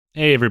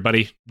Hey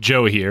everybody,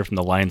 Joe here from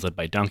the Lions Led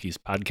by Donkeys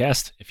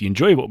podcast. If you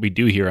enjoy what we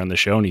do here on the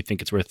show and you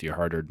think it's worth your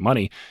hard-earned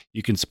money,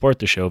 you can support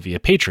the show via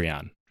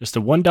Patreon. Just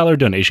a $1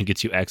 donation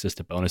gets you access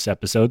to bonus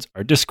episodes,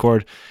 our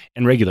Discord,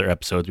 and regular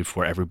episodes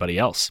before everybody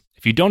else.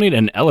 If you donate at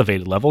an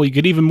elevated level, you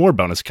get even more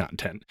bonus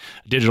content.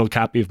 A digital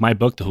copy of my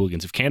book, The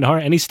Hooligans of Kandahar,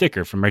 and a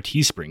sticker from our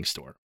Teespring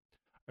store.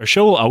 Our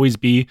show will always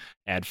be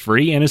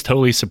ad-free and is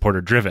totally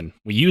supporter-driven.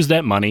 We use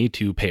that money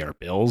to pay our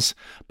bills,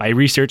 buy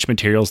research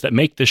materials that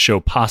make this show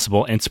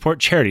possible, and support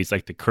charities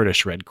like the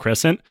Kurdish Red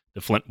Crescent,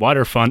 the Flint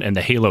Water Fund, and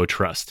the Halo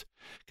Trust.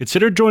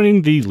 Consider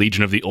joining the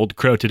Legion of the Old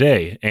Crow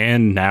today.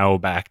 And now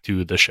back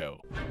to the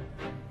show.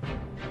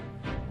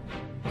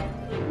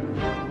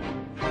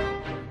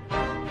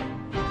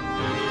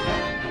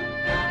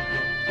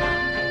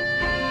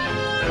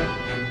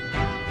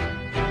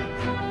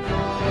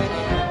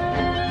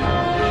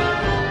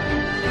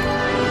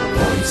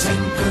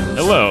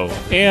 Hello,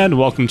 and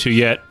welcome to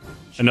yet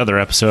another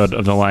episode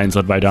of the Lions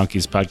Led by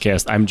Donkeys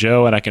podcast. I'm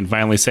Joe, and I can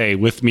finally say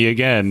with me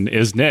again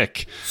is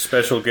Nick.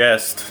 Special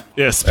guest.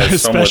 Yes,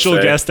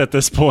 special guest at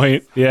this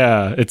point.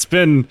 Yeah, it's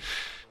been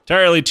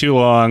entirely too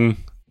long.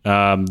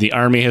 The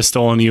army has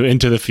stolen you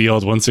into the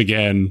field once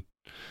again.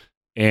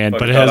 I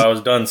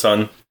was done,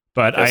 son.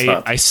 But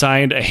I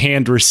signed a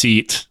hand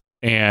receipt,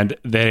 and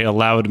they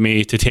allowed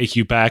me to take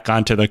you back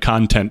onto the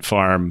content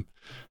farm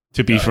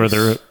to be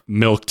further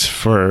milked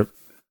for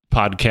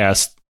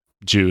podcast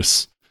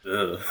juice.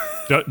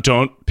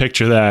 Don't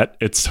picture that.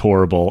 It's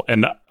horrible.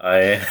 And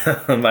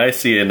I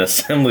see an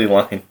assembly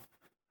line.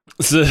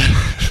 It's a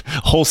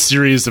whole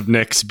series of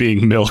Nicks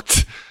being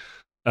milked.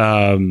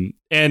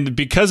 And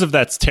because of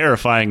that's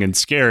terrifying and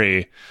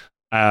scary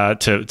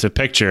to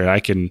picture, I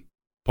can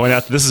point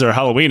out that this is our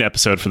Halloween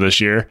episode for this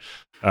year.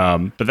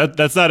 But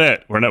that's not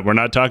it. We're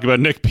not talking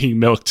about Nick being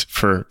milked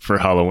for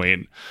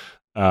Halloween.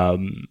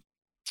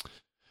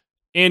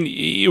 And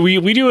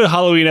we do a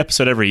Halloween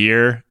episode every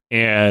year,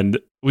 and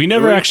we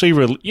never actually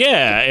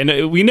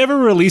we never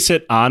release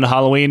it on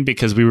Halloween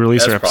because we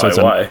release our episodes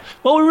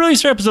we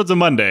release our episodes on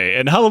Monday,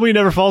 and Halloween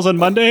never falls on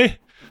Monday.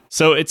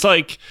 So it's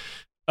like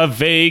a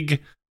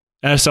vague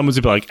someone's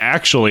gonna be like,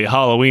 actually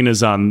Halloween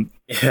is on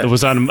it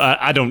was on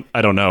I don't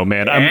know,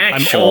 man.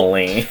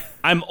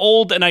 I'm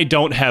old and I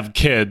don't have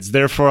kids.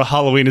 Therefore,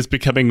 Halloween is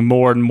becoming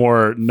more and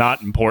more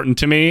not important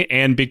to me.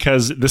 And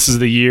because this is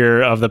the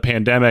year of the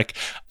pandemic,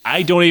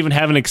 I don't even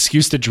have an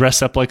excuse to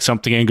dress up like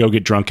something and go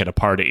get drunk at a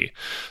party.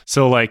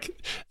 So, like,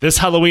 this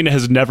Halloween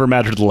has never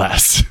mattered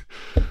less.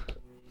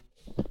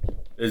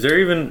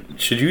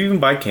 Should you even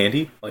buy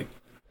candy?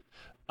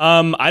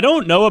 I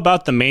don't know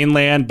about the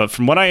mainland, but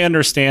from what I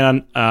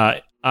understand,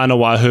 on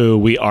Oahu,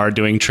 we are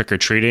doing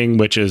trick-or-treating,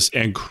 which is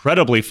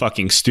incredibly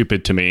fucking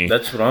stupid to me.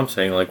 That's what I'm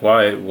saying. Like,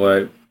 why?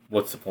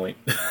 What's the point?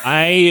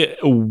 I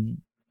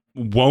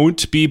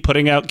won't be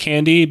putting out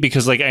candy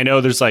because, like, I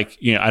know there's, like,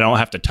 I don't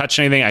have to touch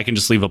anything. I can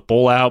just leave a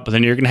bowl out, but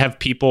then you're going to have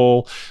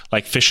people,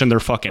 like, fishing their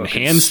fucking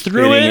hands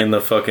through it. Spitting in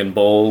the fucking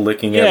bowl,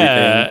 licking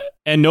everything.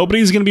 And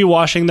nobody's going to be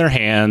washing their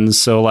hands.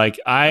 So, like,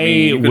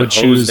 I would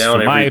choose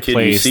for my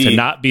place to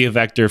not be a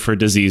vector for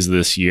disease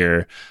this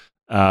year.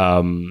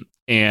 And,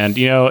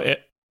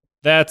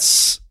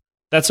 that's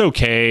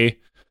okay.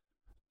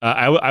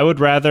 I would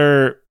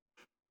rather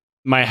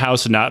my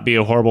house not be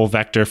a horrible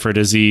vector for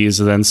disease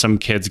than some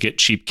kids get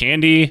cheap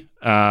candy.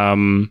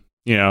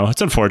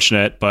 It's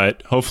unfortunate,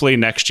 but hopefully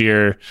next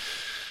year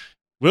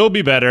will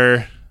be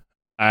better.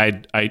 I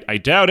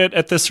doubt it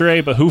at this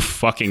rate, but who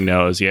fucking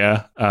knows?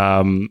 Yeah.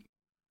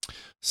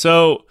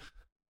 So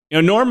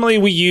normally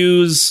we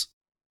use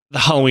the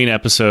Halloween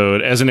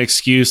episode as an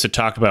excuse to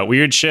talk about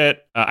weird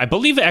shit. I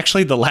believe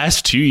actually the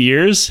last 2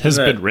 years has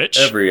been rich.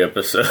 Every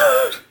episode.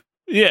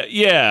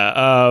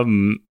 Yeah.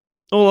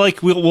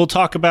 We'll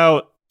talk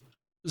about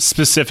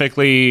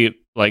specifically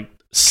like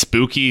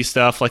spooky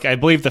stuff. Like I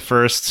believe the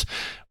first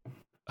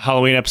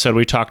Halloween episode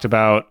we talked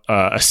about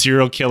a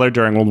serial killer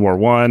during World War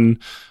One.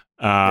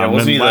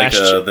 Wasn't he like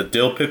the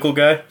dill pickle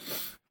guy?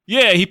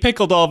 Yeah, he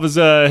pickled all of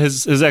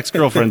his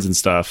ex-girlfriends and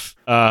stuff.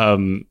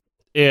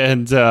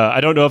 And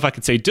I don't know if I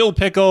could say dill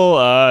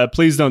pickle.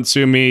 Please don't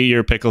sue me.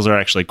 Your pickles are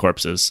actually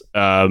corpses.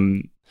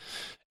 And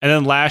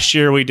then last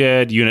year we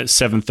did Unit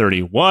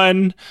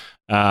 731.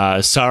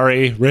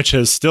 Sorry, Rich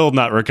has still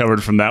not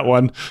recovered from that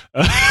one.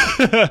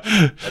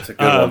 That's a good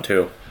one,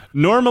 too.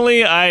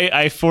 Normally,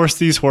 I force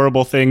these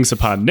horrible things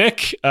upon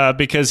Nick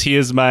because he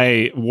is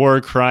my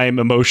war crime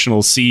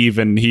emotional sieve,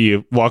 and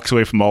he walks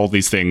away from all of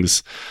these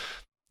things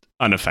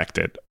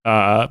unaffected.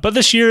 But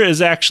this year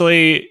is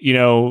actually,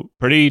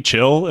 pretty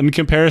chill in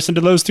comparison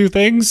to those two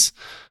things.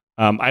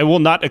 I will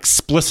not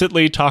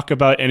explicitly talk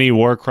about any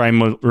war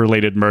crime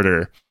related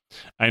murder.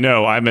 I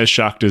know I'm as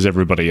shocked as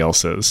everybody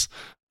else is.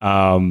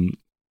 But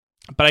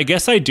I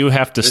guess I do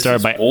have to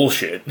start by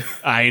bullshit.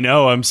 I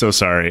know. I'm so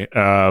sorry.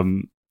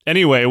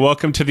 Anyway,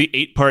 welcome to the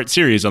 8-part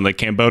series on the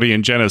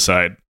Cambodian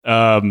genocide.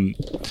 I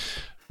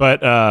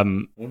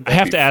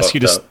have to ask you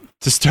to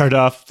start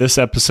off this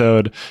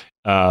episode.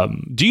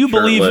 Do you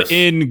believe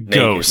in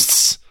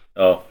ghosts?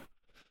 Oh,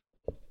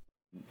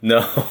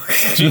 No,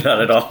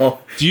 not at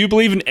all. Do you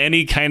believe in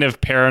any kind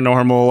of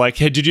paranormal? Like,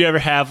 did you ever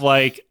have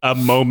like a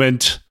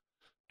moment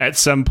at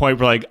some point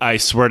where, like, I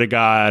swear to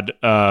God,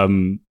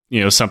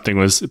 something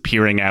was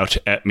peering out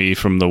at me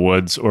from the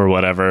woods or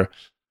whatever?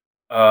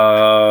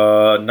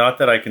 Not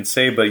that I can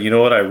say, but you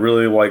know what? I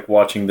really like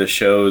watching the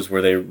shows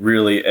where they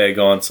really egg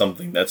on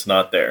something that's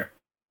not there.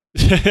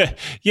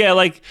 Yeah,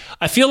 like,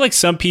 I feel like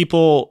some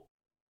people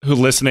who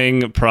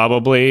listening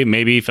probably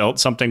maybe felt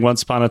something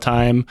once upon a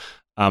time.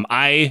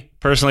 I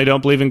personally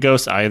don't believe in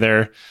ghosts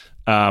either.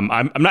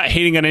 I'm not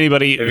hating on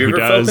anybody Have you who ever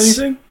does. felt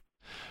anything?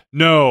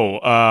 No,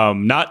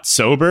 not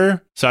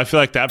sober. So I feel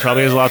like that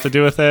probably has a lot to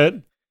do with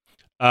it.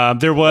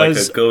 There was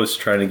like a ghost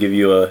trying to give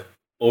you a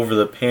over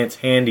the pants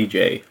handy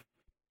J.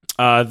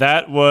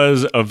 That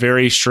was a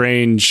very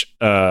strange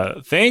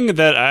thing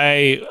that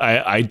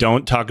I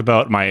don't talk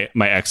about my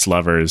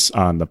ex-lovers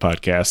on the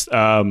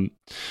podcast.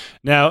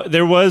 Now,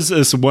 there was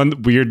this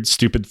one weird,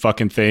 stupid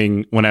fucking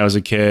thing when I was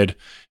a kid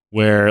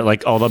where,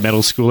 like, all the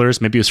middle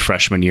schoolers, maybe it was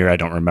freshman year, I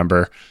don't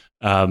remember,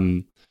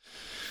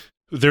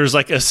 there's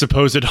like a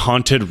supposed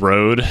haunted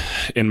road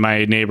in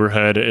my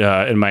neighborhood,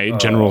 in my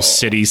general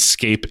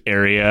cityscape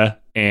area.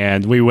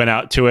 And we went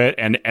out to it,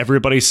 and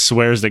everybody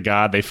swears to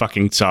God they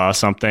fucking saw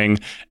something.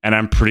 And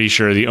I'm pretty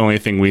sure the only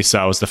thing we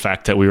saw was the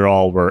fact that we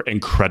were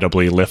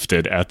incredibly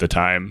lifted at the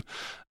time.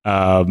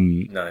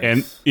 Nice.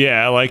 And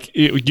yeah, like,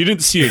 you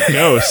didn't see a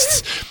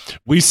ghost.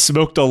 We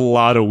smoked a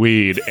lot of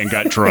weed and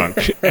got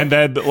drunk, and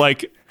then,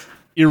 like,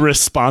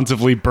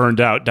 irresponsibly burned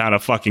out down a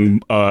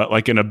fucking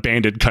like an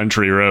abandoned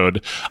country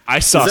road. I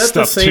saw stuff too. Is that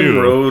the same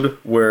too. road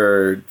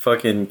where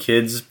fucking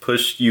kids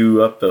pushed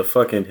you up the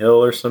fucking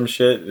hill or some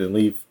shit and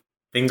leave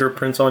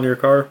fingerprints on your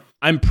car?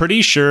 I'm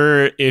pretty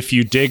sure if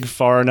you dig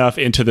far enough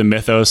into the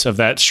mythos of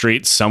that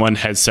street, someone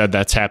has said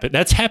that's happened.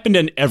 That's happened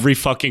in every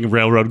fucking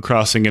railroad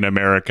crossing in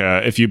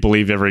America, if you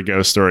believe every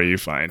ghost story you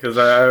find. Because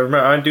I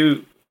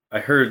remember, I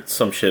heard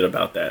some shit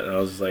about that, and I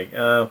was like,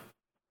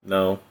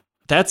 no.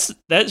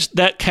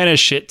 That kind of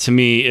shit to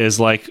me is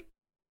like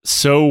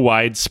so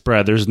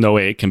widespread. There's no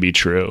way it can be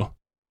true.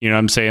 You know what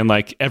I'm saying?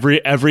 Like, every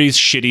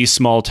shitty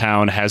small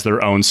town has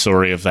their own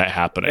story of that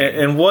happening.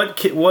 And what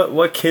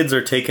kids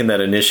are taking that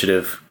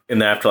initiative in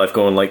the afterlife,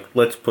 going like,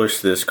 let's push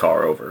this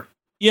car over?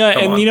 Yeah,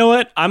 and you know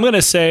what? I'm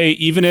gonna say,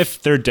 even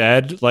if they're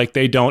dead, like,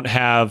 they don't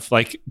have,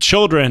 like,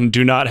 children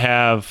do not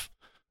have.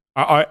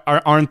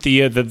 Aren't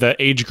the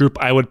age group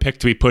I would pick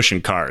to be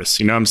pushing cars?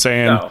 You know what I'm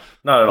saying? No,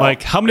 not at all.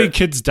 Like, how many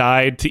kids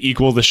died to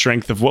equal the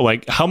strength of what?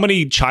 Like, how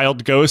many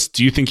child ghosts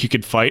do you think you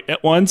could fight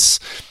at once?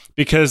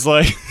 Because,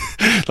 like,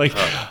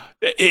 I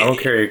don't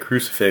carry a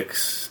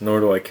crucifix, nor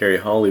do I carry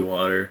holy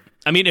water.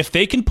 I mean, if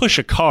they can push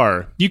a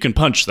car, you can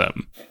punch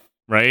them,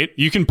 right?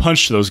 You can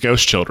punch those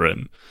ghost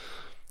children.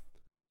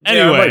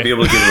 Anyway, yeah, I might be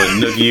able to give them a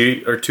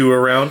noogie or two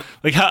around.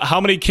 Like,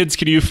 how many kids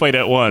can you fight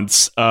at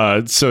once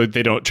so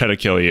they don't try to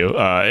kill you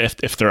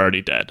if they're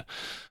already dead?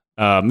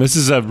 This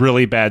is a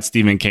really bad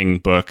Stephen King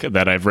book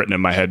that I've written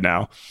in my head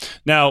now.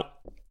 Now,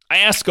 I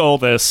ask all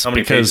this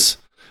because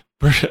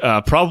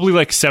probably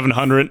like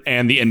 700,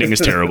 and the ending is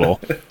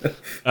terrible.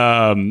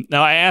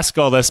 Now, I ask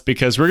all this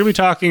because we're going to be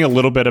talking a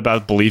little bit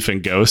about belief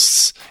in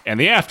ghosts and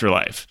the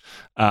afterlife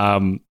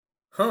in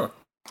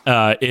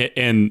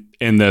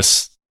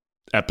this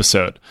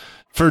episode,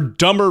 for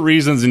dumber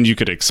reasons than you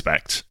could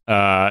expect.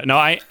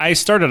 Now, I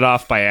started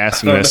off by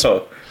asking this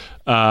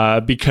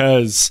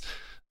because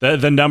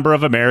the number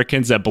of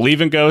Americans that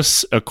believe in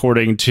ghosts,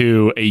 according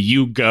to a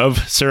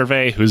YouGov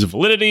survey, whose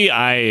validity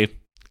I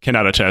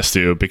cannot attest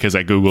to because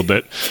I Googled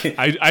it.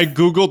 I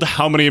Googled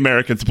how many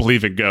Americans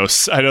believe in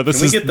ghosts. I know this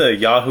Can we get the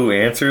Yahoo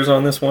answers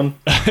on this one?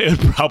 It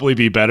would probably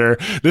be better.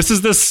 This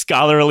is the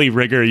scholarly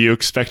rigor you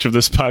expect from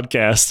this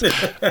podcast.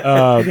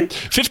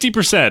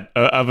 50%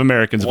 of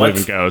Americans believe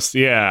in ghosts.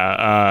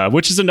 Yeah,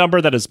 which is a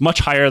number that is much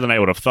higher than I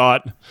would have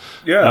thought.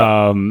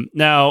 Yeah.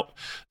 Now,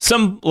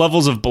 some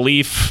levels of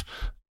belief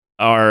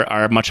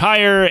are much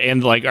higher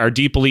and, like, are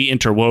deeply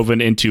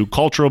interwoven into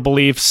cultural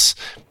beliefs.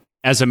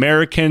 As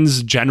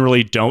Americans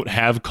generally don't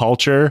have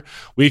culture,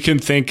 we can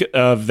think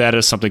of that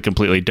as something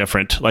completely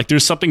different. Like,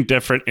 there's something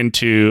different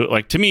into,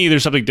 like, to me,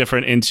 there's something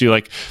different into,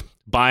 like,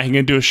 buying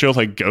into a show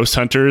like Ghost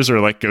Hunters or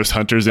like Ghost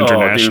Hunters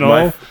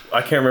International. Dude,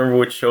 I can't remember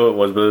which show it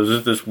was, but it was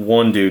just this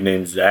one dude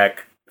named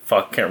Zach.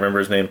 Fuck, can't remember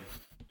his name.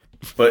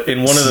 But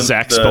in one of them,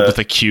 Zach spelled with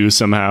a Q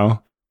somehow.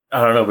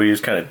 I don't know, but he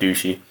was kind of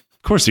douchey.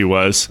 Of course he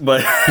was.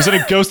 But he was in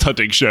a ghost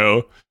hunting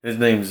show. His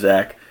name's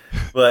Zach.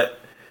 But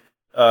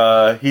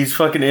he's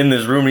fucking in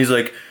this room and he's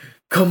like,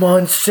 come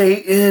on,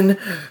 Satan,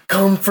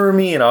 come for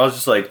me. And I was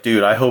just like,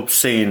 dude, I hope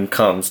Satan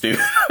comes, dude.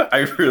 I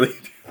really do.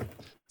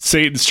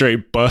 Satan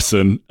straight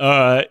bussin'.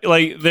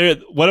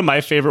 One of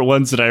my favorite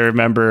ones that I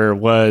remember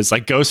was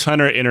like Ghost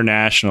Hunter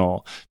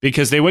International,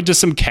 because they went to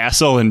some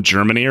castle in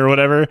Germany or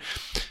whatever,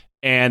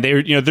 and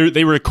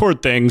they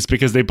record things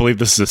because they believe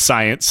this is a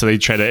science, so they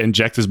try to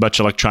inject as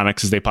much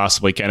electronics as they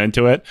possibly can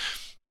into it.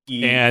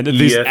 And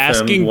these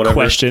asking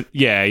question,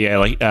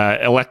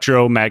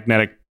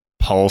 electromagnetic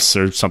pulse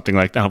or something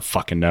like that. I don't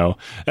fucking know.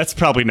 That's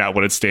probably not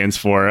what it stands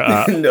for.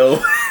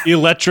 No.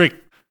 Electric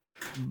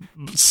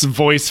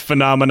voice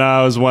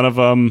phenomena is one of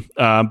them.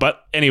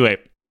 But anyway,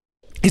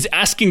 he's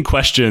asking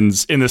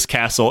questions in this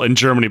castle in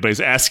Germany, but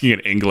he's asking in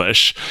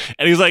English.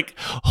 And he's like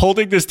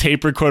holding this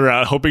tape recorder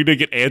out, hoping to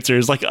get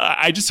answers. Like,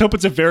 I just hope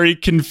it's a very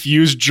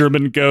confused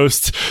German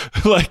ghost.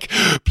 Like,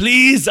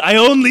 please, I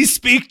only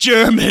speak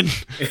German.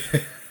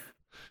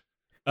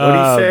 What'd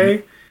he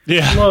say?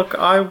 Yeah. Look,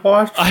 I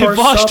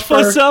washed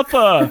for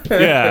supper.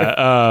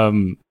 Yeah.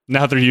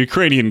 Now they're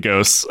Ukrainian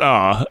ghosts.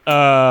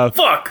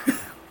 Fuck.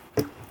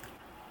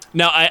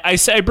 Now,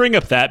 I bring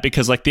up that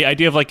because, like, the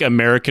idea of, like,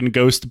 American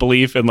ghost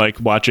belief and, like,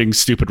 watching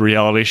stupid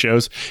reality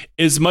shows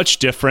is much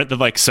different than,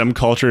 like, some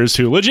cultures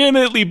who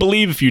legitimately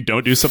believe if you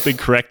don't do something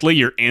correctly,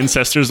 your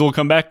ancestors will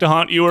come back to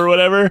haunt you or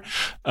whatever.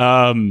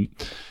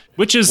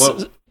 Which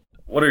is...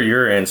 What are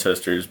your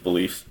ancestors'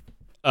 beliefs?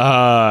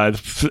 None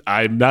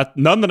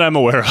that I'm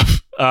aware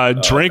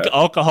of. Drink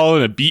alcohol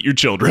and beat your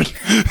children.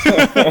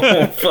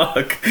 Oh,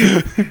 fuck.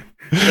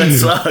 That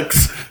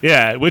sucks.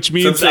 Yeah, which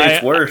means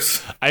it's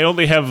worse. I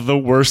only have the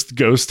worst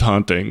ghost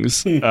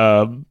hauntings.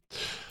 I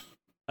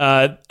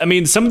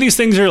mean, some of these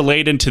things are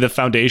laid into the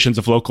foundations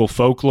of local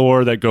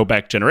folklore that go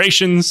back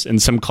generations in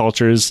some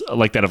cultures,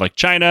 like that of like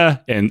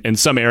China and in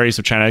some areas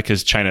of China,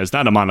 because China is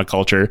not a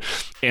monoculture,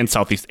 and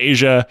Southeast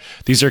Asia.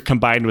 These are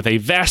combined with a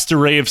vast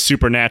array of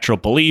supernatural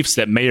beliefs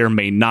that may or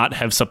may not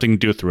have something to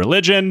do with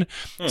religion,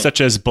 such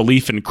as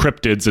belief in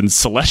cryptids and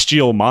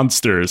celestial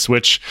monsters,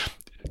 which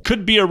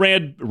could be a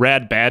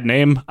rad bad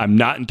name. I'm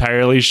not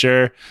entirely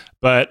sure,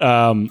 but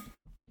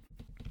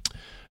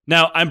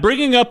now I'm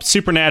bringing up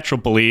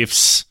supernatural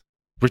beliefs.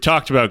 We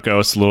talked about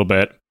ghosts a little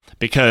bit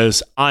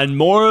because on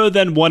more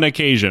than one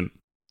occasion,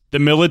 the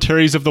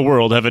militaries of the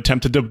world have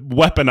attempted to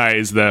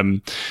weaponize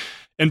them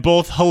in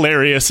both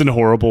hilarious and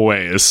horrible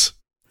ways.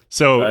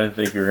 So I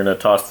think you're going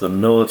to toss the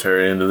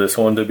military into this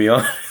one, to be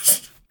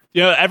honest.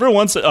 Yeah, every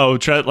once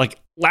like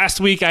last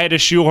week I had to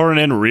shoehorn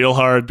in real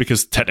hard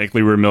because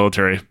technically we're a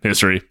military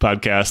history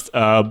podcast.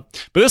 But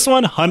this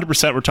one,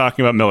 100% we're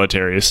talking about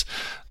militaries.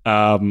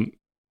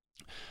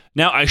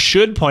 Now, I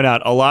should point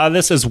out a lot of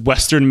this is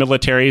Western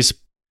militaries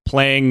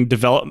playing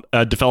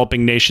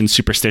developing nation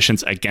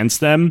superstitions against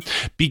them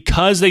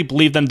because they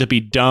believe them to be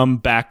dumb,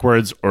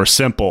 backwards, or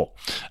simple.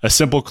 A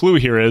simple clue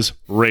here is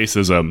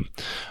racism.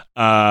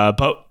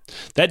 But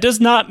that does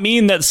not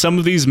mean that some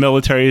of these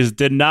militaries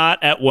did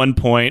not at one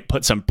point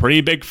put some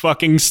pretty big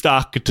fucking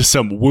stock into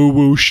some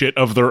woo-woo shit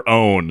of their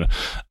own.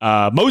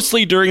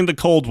 Mostly during the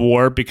Cold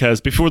War,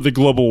 because before the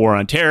global war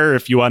on terror,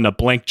 if you wanted a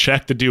blank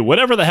check to do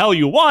whatever the hell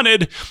you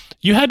wanted,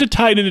 you had to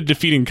tie it into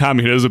defeating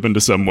communism into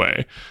some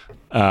way.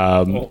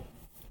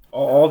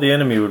 All the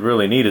enemy would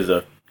really need is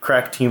a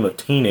crack team of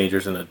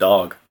teenagers and a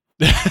dog.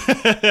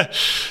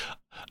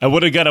 I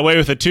would have got away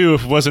with it too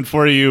if it wasn't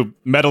for you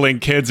meddling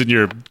kids and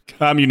your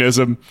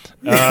communism.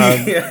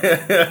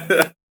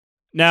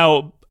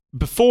 Now,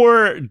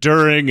 before,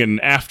 during,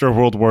 and after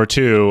World War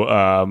II,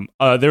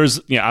 there's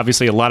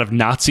obviously a lot of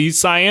Nazi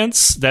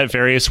science that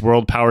various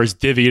world powers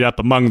divvied up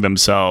among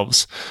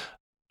themselves.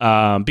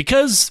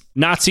 Because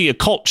Nazi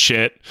occult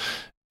shit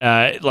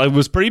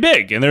was pretty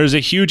big, and there was a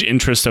huge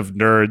interest of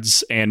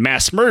nerds and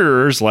mass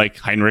murderers like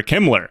Heinrich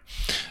Himmler.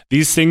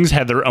 These things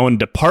had their own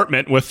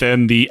department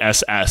within the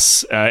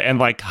SS, and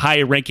like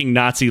high-ranking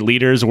Nazi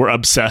leaders were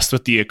obsessed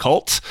with the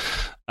occult.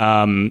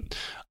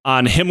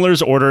 On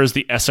Himmler's orders,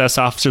 the SS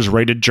officers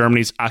raided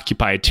Germany's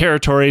occupied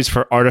territories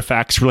for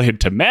artifacts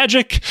related to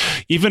magic,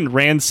 even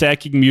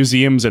ransacking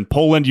museums in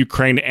Poland,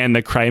 Ukraine, and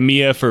the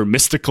Crimea for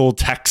mystical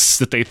texts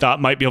that they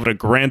thought might be able to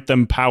grant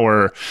them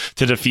power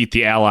to defeat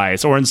the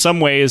Allies. Or in some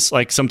ways,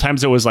 like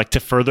sometimes it was like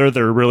to further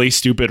their really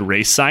stupid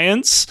race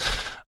science.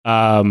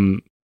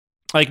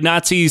 Like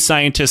Nazi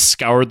scientists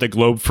scoured the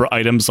globe for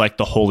items like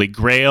the Holy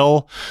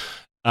Grail,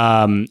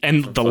 and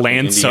the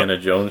Lance of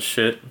Indiana Jones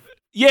shit.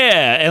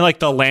 Yeah, and like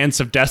the Lance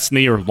of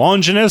Destiny or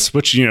Longinus,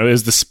 which,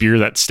 is the spear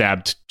that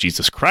stabbed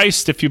Jesus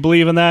Christ, if you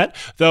believe in that.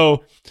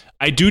 Though,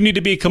 I do need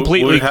to be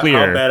completely clear.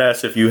 How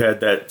badass if you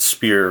had that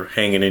spear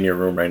hanging in your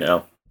room right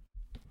now?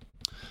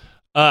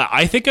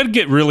 I think I'd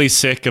get really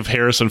sick of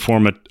Harrison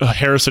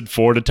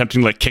Ford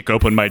attempting to like kick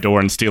open my door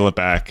and steal it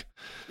back.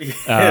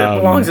 Yeah, it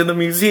belongs in the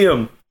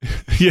museum.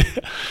 Yeah.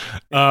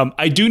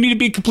 I do need to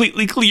be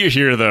completely clear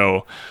here,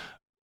 though.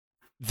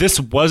 This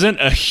wasn't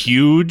a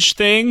huge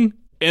thing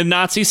in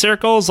Nazi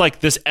circles. Like,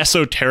 this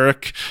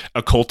esoteric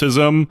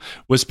occultism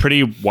was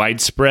pretty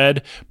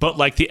widespread, but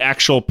like the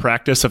actual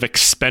practice of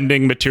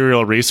expending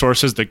material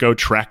resources to go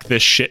track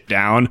this shit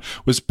down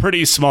was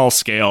pretty small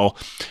scale.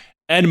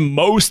 And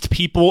most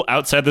people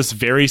outside this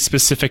very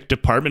specific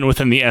department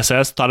within the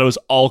SS thought it was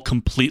all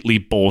completely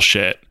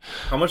bullshit.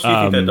 How much do you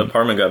think that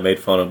department got made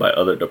fun of by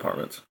other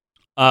departments?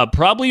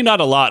 Probably not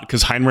a lot,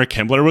 because Heinrich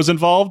Himmler was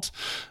involved.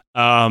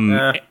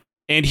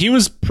 And he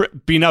was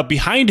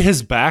behind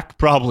his back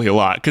probably a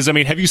lot. Because, I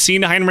mean, have you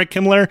seen Heinrich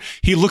Himmler?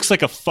 He looks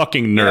like a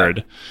fucking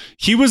nerd.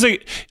 Yeah.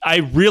 I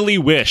really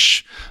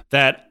wish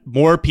that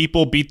more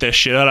people beat the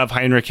shit out of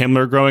Heinrich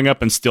Himmler growing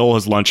up and stole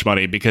his lunch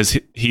money because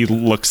he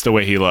looks the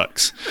way he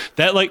looks.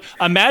 That, like,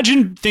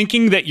 imagine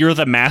thinking that you're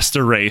the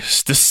master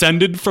race,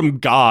 descended from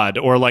God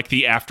or, like,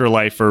 the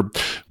afterlife or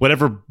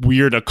whatever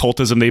weird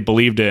occultism they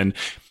believed in,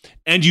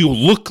 and you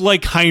look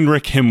like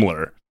Heinrich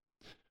Himmler.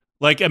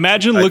 Like,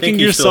 imagine looking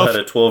yourself. I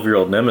think he still had a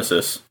 12-year-old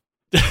nemesis.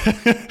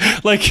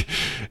 Like,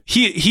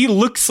 he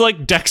looks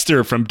like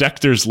Dexter from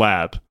Dexter's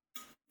Lab.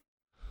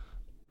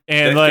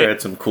 And Dexter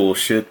had some cool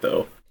shit,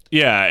 though.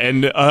 Yeah,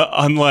 and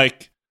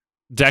unlike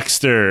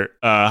Dexter,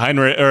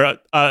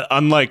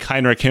 unlike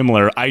Heinrich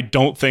Himmler, I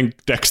don't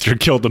think Dexter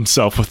killed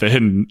himself with a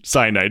hidden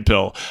cyanide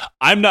pill.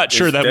 I'm not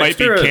sure that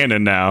Dexter might be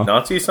canon now.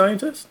 Nazi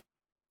scientist?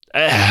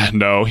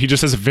 No, he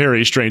just has a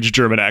very strange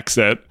German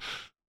accent.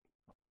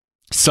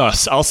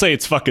 Sus. I'll say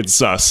it's fucking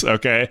sus,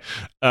 okay?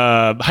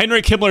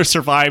 Heinrich Himmler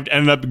survived,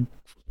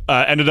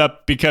 ended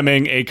up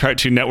becoming a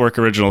Cartoon Network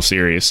original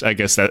series. I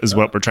guess that is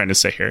what we're trying to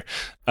say here.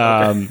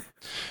 Okay.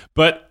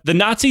 But the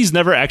Nazis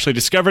never actually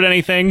discovered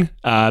anything.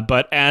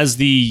 But as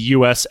the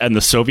U.S. and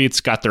the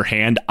Soviets got their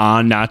hand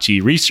on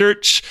Nazi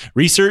research,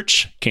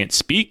 can't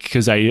speak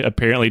because I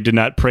apparently did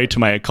not pray to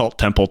my occult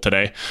temple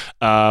today.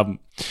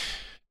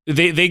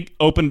 They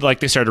opened,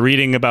 like, they started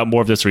reading about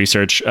more of this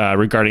research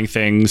regarding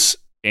things,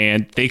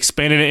 and they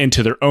expanded it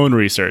into their own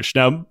research.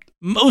 Now,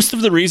 most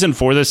of the reason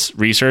for this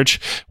research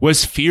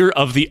was fear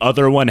of the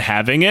other one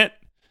having it.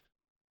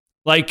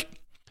 Like,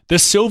 the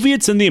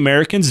Soviets and the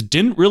Americans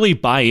didn't really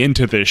buy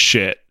into this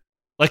shit.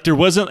 Like, there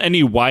wasn't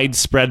any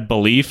widespread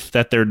belief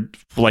that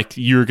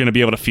you're going to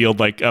be able to field,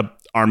 like, a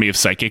army of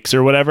psychics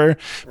or whatever.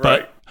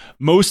 Right.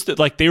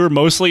 But they were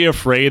mostly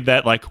afraid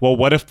that, like, well,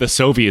 what if the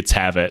Soviets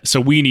have it?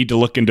 So we need to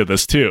look into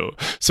this too.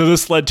 So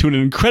this led to an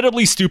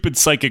incredibly stupid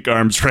psychic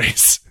arms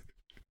race.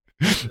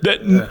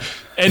 And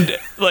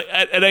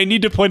I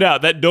need to point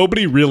out that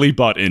nobody really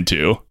bought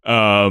into.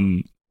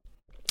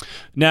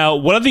 Now,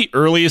 one of the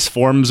earliest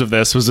forms of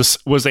this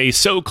was a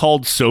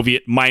so-called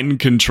Soviet mind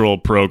control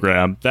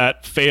program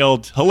that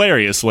failed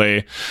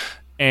hilariously.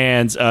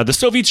 And the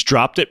Soviets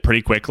dropped it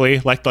pretty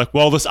quickly. Like,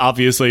 well, this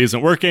obviously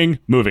isn't working.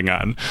 Moving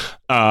on.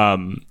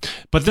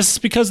 But this is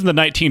because in the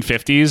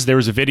 1950s, there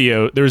was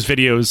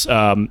videos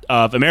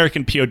of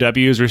American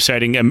POWs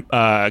reciting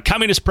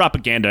communist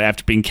propaganda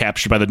after being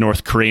captured by the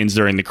North Koreans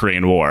during the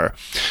Korean War.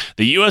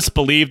 The U.S.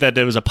 believed that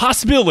there was a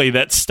possibility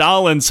that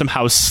Stalin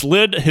somehow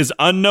slid his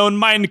unknown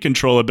mind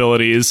control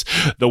abilities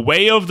the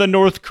way of the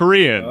North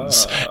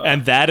Koreans.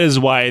 And that is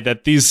why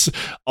that these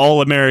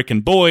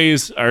all-American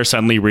boys are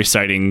suddenly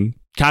reciting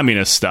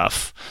communist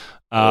stuff.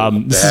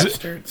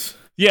 Bastards.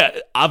 Yeah,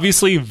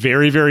 obviously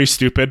very, very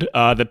stupid.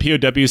 The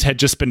POWs had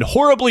just been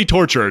horribly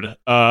tortured,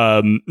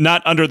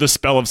 not under the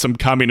spell of some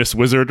communist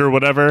wizard or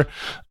whatever,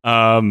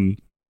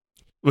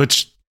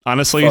 which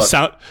honestly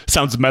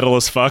sounds metal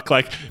as fuck.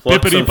 Like,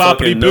 bippity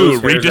boppity boo,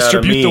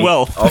 redistribute the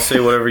wealth. I'll say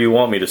whatever you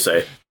want me to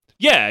say.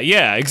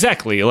 Yeah,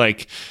 exactly.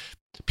 Like,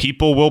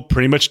 people will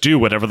pretty much do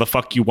whatever the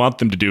fuck you want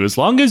them to do as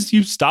long as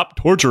you stop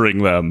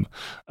torturing them.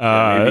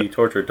 Maybe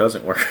torture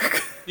doesn't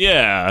work.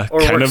 Yeah,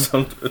 or kind of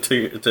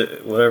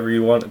to whatever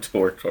you want it to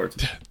work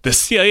towards. The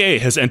CIA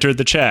has entered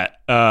the chat.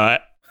 I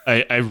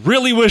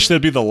really wish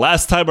that'd be the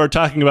last time we're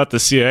talking about the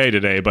CIA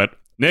today, but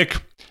Nick,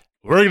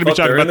 we're going to be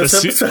talking about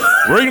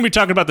we're going to be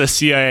talking about the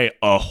CIA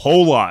a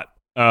whole lot.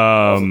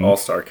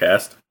 All-star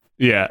cast.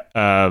 Yeah.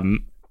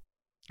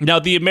 Now,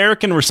 the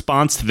American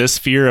response to this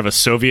fear of a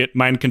Soviet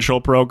mind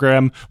control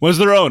program was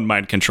their own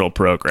mind control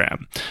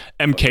program,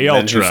 MK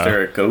Ultra. Men who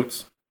stare at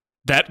goats.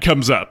 That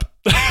comes up.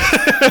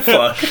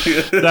 Fuck.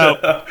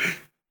 Now,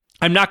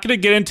 I'm not going to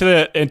get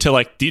into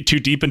too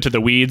deep into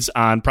the weeds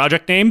on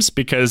project names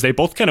because they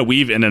both kind of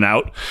weave in and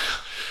out.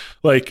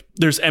 Like,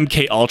 there's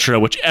MK Ultra,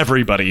 which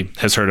everybody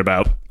has heard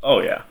about.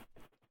 Oh yeah.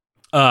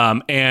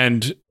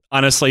 And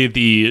honestly,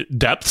 the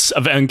depths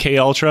of MK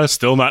Ultra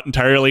still not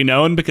entirely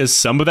known because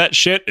some of that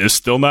shit is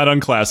still not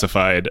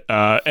unclassified.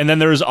 And then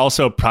there's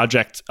also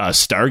Project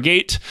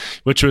Stargate,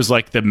 which was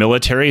like the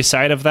military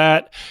side of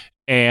that.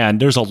 And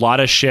there's a lot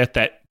of shit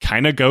that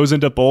kind of goes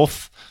into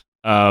both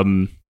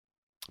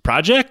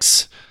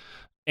projects.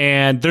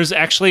 And there's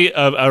actually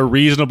a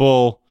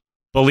reasonable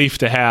belief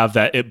to have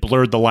that it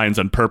blurred the lines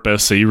on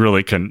purpose, so you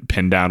really couldn't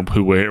pin down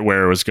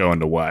where it was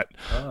going to what.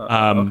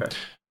 Okay.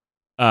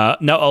 Now,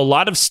 a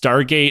lot of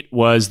Stargate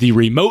was the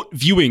remote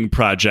viewing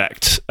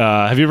project.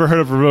 Have you ever heard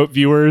of remote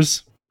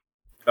viewers?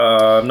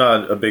 I'm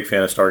not a big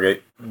fan of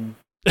Stargate.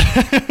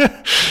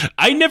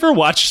 I never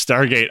watched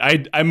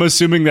Stargate. I'm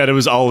assuming that it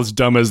was all as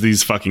dumb as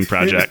these fucking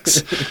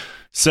projects.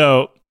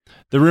 So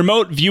the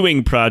remote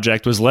viewing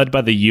project was led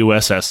by the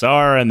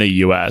USSR and the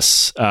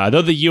US.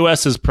 Though the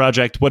US's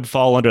project would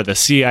fall under the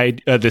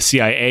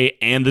CIA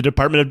and the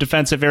Department of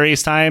Defense at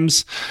various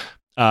times,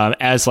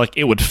 as like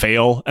it would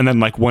fail, and then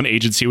like one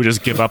agency would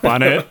just give up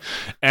on it,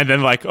 and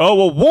then like, oh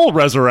well, we'll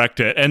resurrect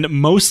it. And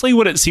mostly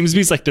what it seems to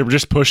be is like they're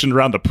just pushing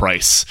around the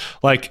price.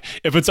 Like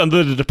if it's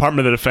under the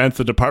Department of Defense,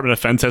 the Department of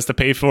Defense has to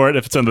pay for it.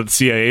 If it's under the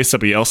CIA,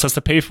 somebody else has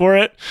to pay for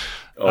it.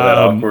 Oh, that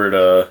awkward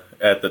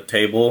at the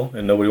table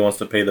and nobody wants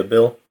to pay the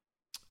bill.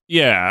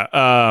 Yeah,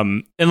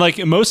 and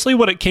like mostly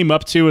what it came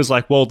up to is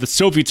like, well, the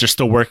Soviets are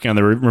still working on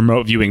the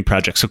remote viewing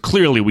project, so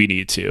clearly we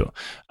need to.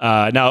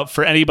 Now,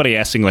 for anybody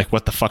asking like,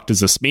 what the fuck does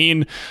this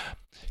mean?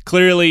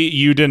 Clearly,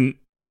 you didn't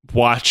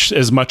watch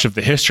as much of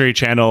the History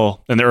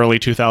Channel in the early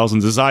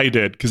 2000s as I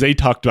did, because they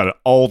talked about it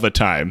all the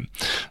time.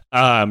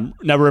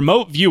 Now,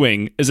 remote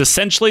viewing is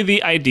essentially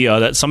the idea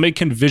that somebody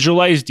can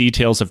visualize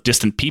details of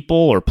distant people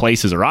or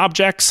places or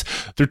objects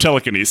through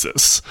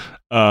telekinesis.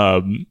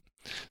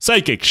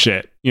 Psychic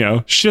shit,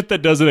 shit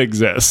that doesn't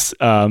exist.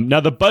 Now,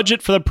 the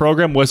budget for the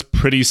program was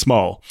pretty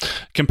small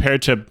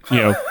compared to,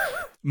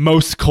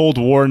 most Cold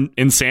War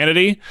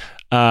insanity.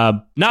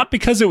 Not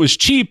because it was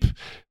cheap,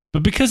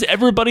 but because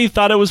everybody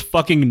thought it was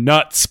fucking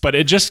nuts, but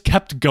it just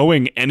kept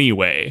going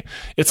anyway.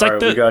 It's all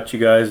like we got you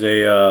guys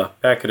a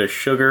packet of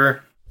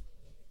sugar.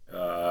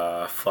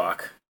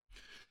 Fuck.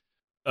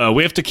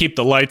 We have to keep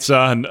the lights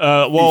on.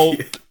 Well...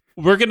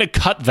 We're going to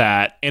cut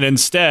that, and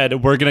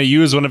instead, we're going to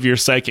use one of your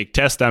psychic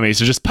test dummies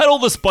to just pedal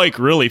this bike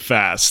really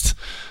fast.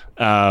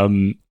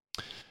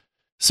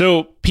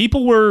 So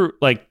people were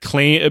like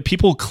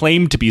people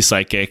claimed to be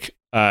psychic,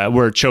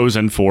 were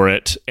chosen for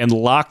it, and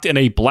locked in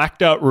a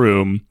blacked out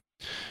room.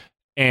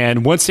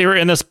 And once they were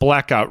in this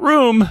blackout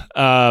room,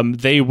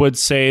 they would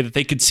say that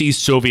they could see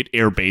Soviet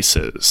air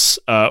bases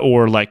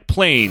or like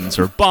planes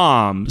or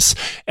bombs.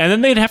 And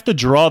then they'd have to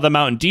draw them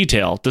out in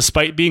detail,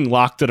 despite being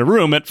locked in a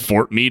room at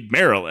Fort Meade,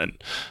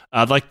 Maryland.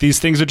 Like these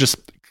things would just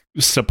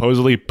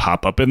supposedly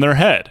pop up in their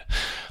head.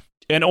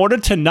 In order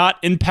to not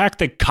impact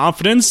the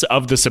confidence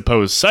of the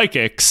supposed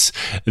psychics,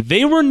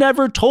 they were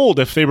never told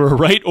if they were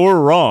right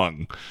or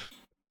wrong.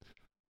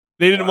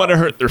 They didn't want to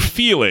hurt their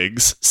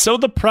feelings, so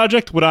the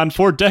project went on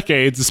for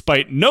decades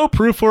despite no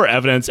proof or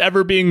evidence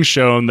ever being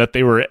shown that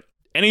they were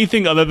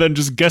anything other than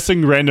just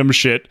guessing random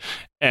shit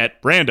at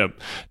random.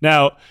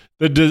 Now,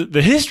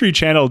 the History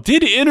Channel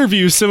did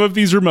interview some of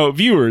these remote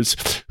viewers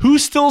who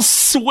still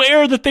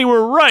swear that they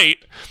were right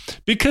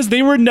because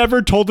they were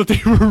never told that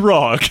they were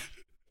wrong.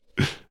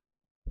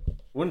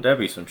 Wouldn't that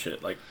be some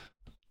shit? Like,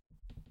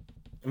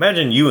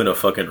 imagine you in a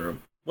fucking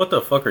room. What the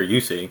fuck are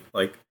you seeing?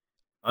 Like,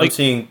 I'm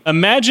seeing.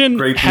 Imagine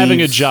having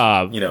a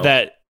job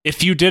that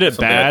if you did it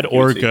bad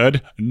or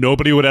good,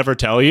 nobody would ever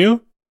tell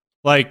you.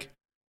 Like,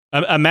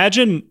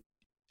 imagine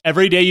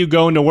every day you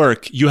go into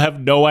work, you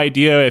have no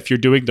idea if you're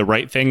doing the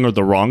right thing or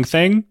the wrong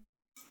thing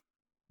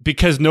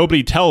because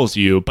nobody tells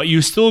you, but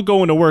you still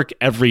go into work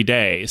every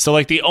day. So,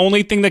 like, the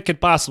only thing that could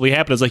possibly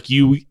happen is like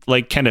you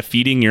like kind of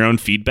feeding your own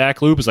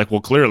feedback loop. Is like,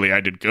 well, clearly I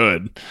did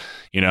good.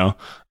 That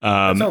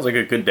sounds like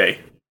a good day.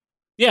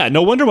 Yeah,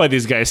 no wonder why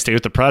these guys stay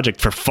with the project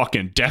for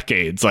fucking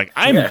decades. Like,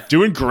 I'm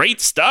doing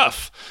great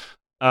stuff.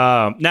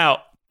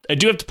 Now, I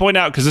do have to point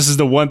out, because this is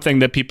the one thing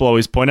that people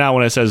always point out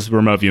when it says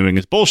remote viewing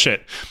is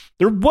bullshit.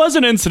 There was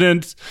an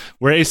incident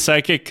where a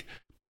psychic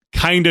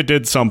kind of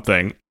did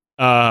something,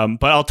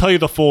 but I'll tell you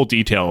the full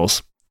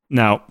details.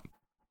 Now,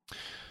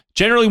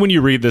 generally when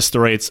you read this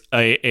story, it's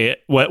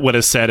what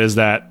is said is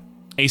that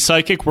a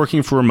psychic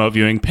working for remote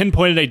viewing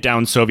pinpointed a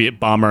downed Soviet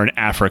bomber in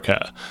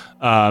Africa.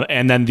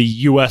 And then the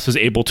U.S. was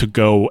able to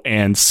go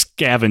and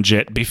scavenge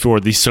it before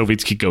the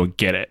Soviets could go and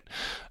get it.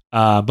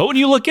 But when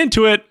you look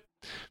into it,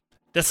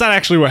 that's not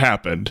actually what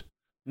happened.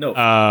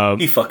 No,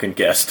 he fucking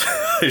guessed.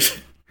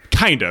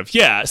 Kind of,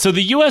 yeah. So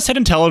the U.S. had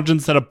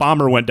intelligence that a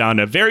bomber went down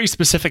a very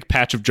specific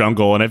patch of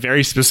jungle in a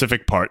very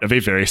specific part of a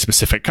very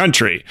specific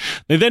country.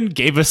 They then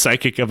gave a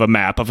psychic of a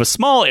map of a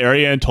small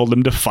area and told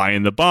him to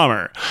find the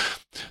bomber.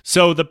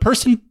 So the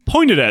person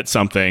pointed at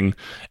something,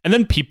 and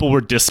then people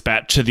were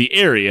dispatched to the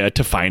area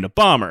to find a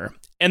bomber.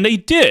 And they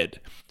did.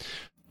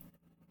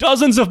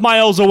 Dozens of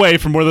miles away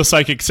from where the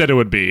psychic said it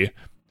would be.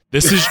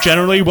 This is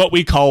generally what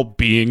we call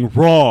being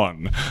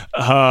wrong.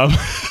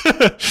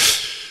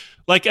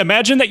 Like,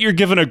 imagine that you're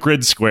given a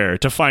grid square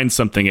to find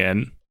something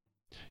in.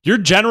 You're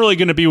generally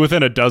going to be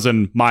within a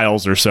dozen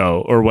miles or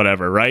so, or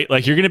whatever, right?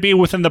 Like, you're going to be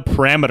within the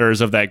parameters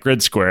of that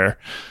grid square.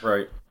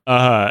 Right.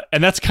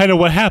 And that's kind of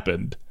what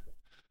happened.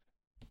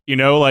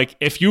 Like,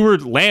 if you're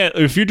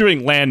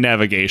doing land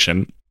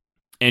navigation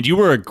and you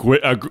were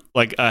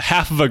a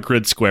half of a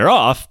grid square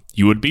off,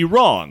 you would be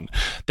wrong.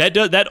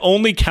 That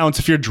only counts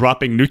if you're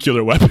dropping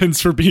nuclear weapons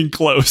for being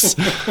close.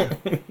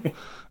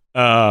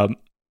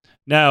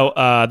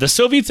 Now, the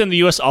Soviets and the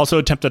U.S. also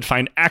attempted to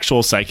find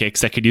actual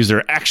psychics that could use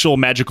their actual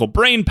magical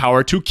brain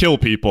power to kill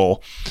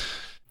people.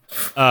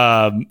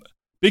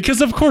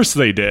 Because of course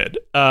they did.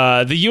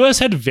 The U.S.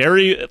 had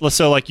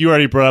like you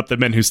already brought up the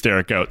men who stare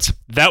at goats.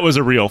 That was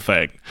a real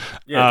thing.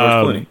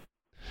 Yeah, George Clooney.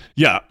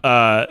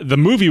 Yeah, the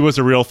movie was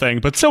a real thing,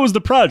 but so was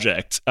the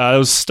project. It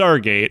was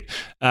Stargate.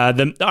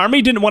 The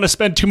Army didn't want to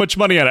spend too much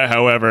money on it,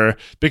 however,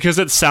 because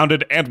it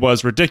sounded and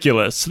was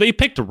ridiculous. So they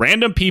picked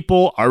random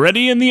people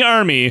already in the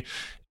Army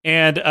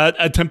and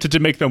attempted to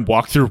make them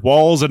walk through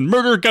walls and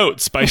murder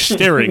goats by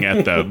staring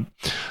at them.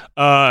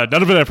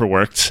 None of it ever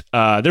worked.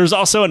 There's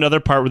also another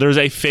part where there's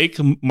a fake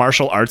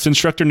martial arts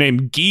instructor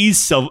named Guy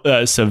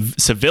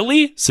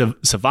Savani.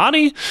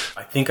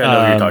 I think I know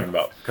what you're talking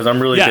about, because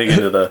I'm really big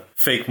into the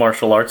fake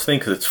martial arts thing,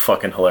 because it's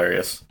fucking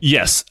hilarious.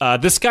 Yes.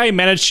 This guy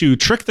managed to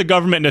trick the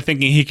government into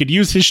thinking he could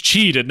use his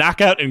chi to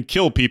knock out and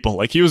kill people,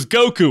 like he was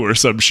Goku or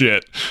some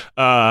shit.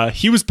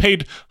 He was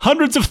paid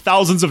hundreds of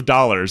thousands of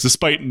dollars,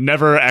 despite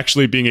never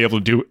actually being able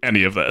to do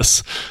any of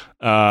this.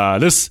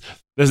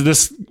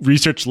 This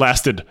research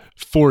lasted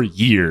for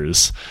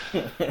years.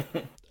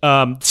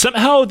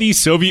 Somehow the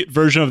Soviet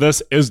version of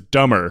this is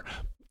dumber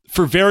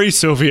for very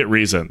Soviet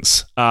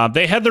reasons.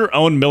 They had their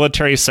own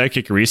military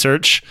psychic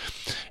research,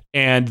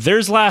 and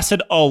theirs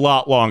lasted a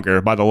lot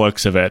longer by the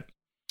looks of it.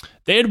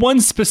 They had one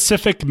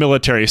specific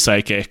military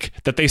psychic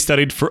that they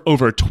studied for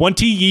over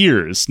 20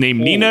 years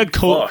named Nina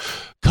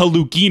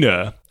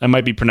Kalugina. I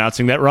might be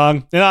pronouncing that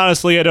wrong, and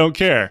honestly, I don't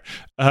care.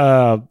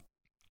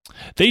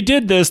 They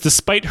did this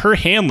despite her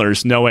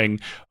handlers knowing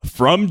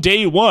from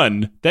day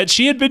one that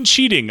she had been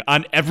cheating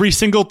on every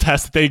single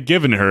test that they'd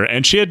given her,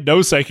 and she had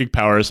no psychic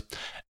powers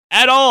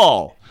at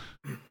all.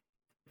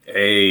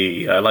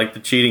 Hey, I like the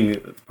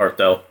cheating part,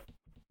 though.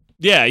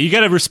 Yeah, you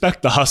gotta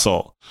respect the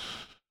hustle.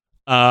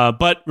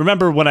 But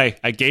remember when I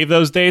gave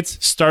those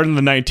dates? Started in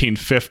the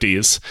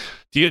 1950s.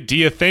 Do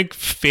you think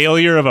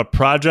failure of a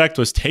project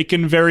was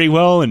taken very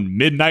well in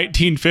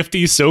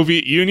mid-1950s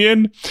Soviet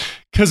Union?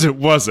 Because it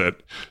wasn't.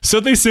 So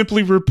they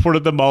simply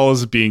reported them all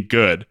as being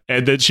good,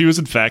 and that she was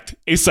in fact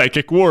a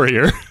psychic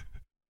warrior.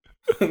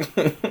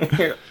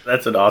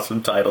 That's an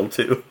awesome title,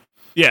 too.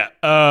 Yeah.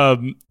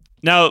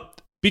 Now,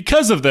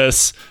 because of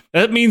this,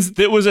 that means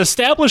that it was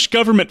established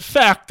government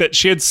fact that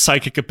she had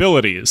psychic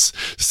abilities.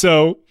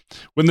 So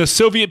when the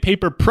Soviet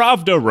paper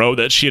Pravda wrote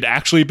that she had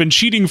actually been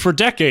cheating for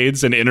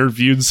decades and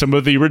interviewed some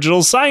of the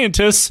original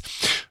scientists,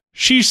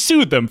 she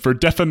sued them for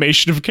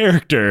defamation of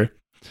character.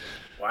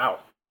 Wow.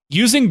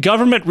 Using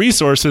government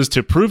resources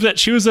to prove that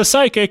she was a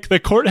psychic, the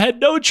court had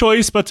no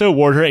choice but to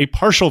award her a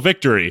partial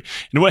victory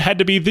in what had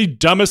to be the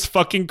dumbest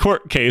fucking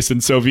court case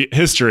in Soviet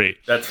history.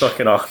 That's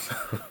fucking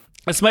awesome.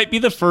 This might be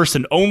the first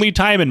and only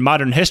time in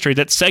modern history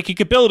that psychic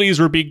abilities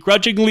were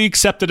begrudgingly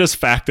accepted as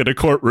fact in a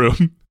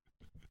courtroom.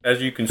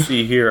 As you can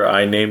see here,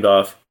 I named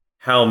off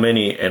how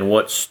many and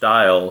what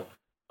style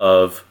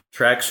of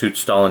tracksuit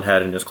Stalin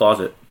had in his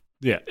closet.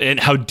 Yeah, and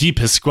how deep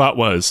his squat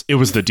was. It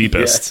was the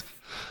deepest.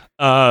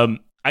 Yeah.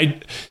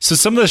 So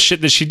some of the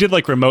shit that she did,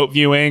 like remote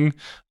viewing,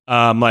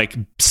 like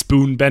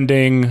spoon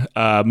bending,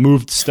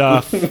 moved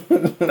stuff.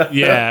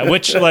 Yeah,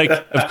 which, like,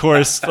 of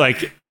course,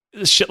 like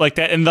shit like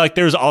that. And like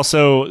there's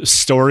also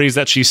stories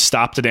that she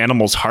stopped an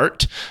animal's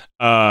heart.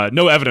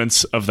 No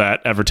evidence of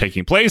that ever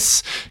taking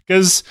place,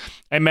 because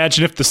I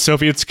imagine if the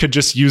Soviets could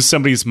just use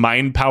somebody's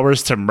mind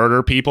powers to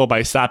murder people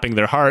by stopping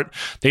their heart,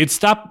 they'd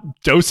stop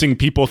dosing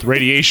people with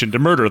radiation to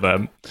murder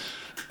them.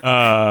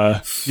 Yeah.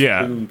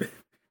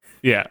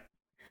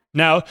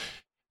 Now,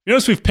 you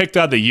notice we've picked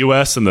out the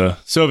U.S. and the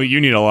Soviet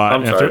Union a lot.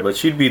 I'm sorry, but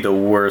she'd be the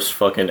worst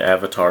fucking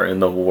avatar in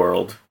the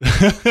world.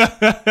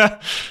 The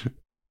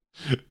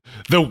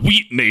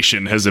Wheat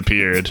Nation has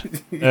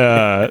appeared.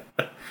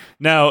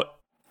 Now,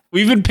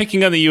 we've been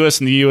picking on the U.S.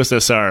 and the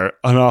USSR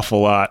an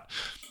awful lot.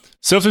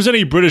 So if there's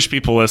any British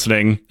people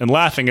listening and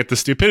laughing at the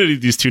stupidity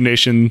of these two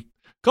nations,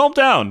 calm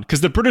down,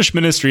 because the British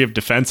Ministry of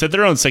Defense had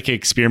their own psychic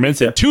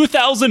experiments in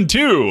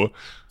 2002.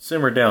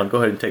 Simmer down. Go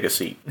ahead and take a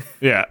seat.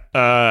 Yeah.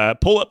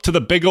 Pull up to the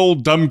big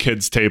old dumb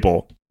kids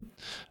table.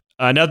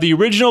 Now, the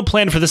original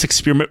plan for this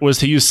experiment was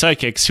to use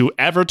psychics who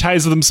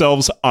advertise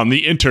themselves on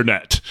the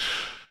internet.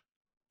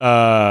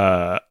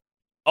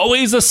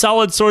 Always a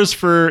solid source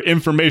for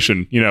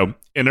information,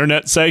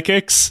 internet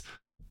psychics.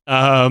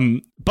 But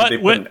did they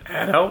put an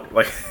ad out?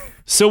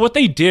 So what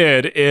they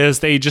did is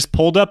they just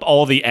pulled up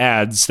all the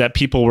ads that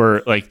people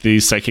were like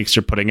these psychics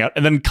are putting out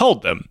and then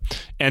culled them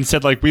and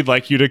said like, we'd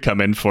like you to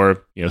come in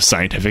for,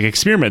 scientific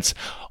experiments.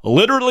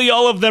 Literally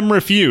all of them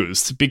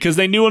refused because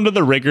they knew under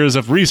the rigors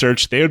of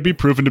research, they would be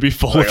proven to be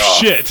full of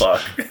shit.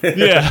 Fuck.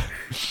 Yeah.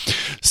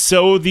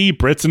 So the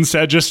Brits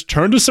instead just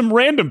turned to some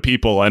random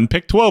people and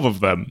picked 12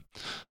 of them.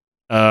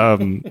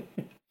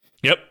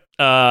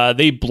 Yep.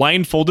 They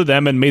blindfolded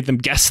them and made them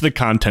guess the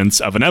contents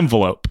of an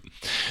envelope.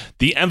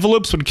 The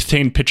envelopes would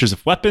contain pictures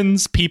of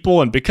weapons,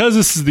 people, and because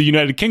this is the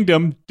United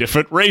Kingdom,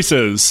 different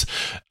races.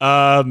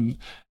 And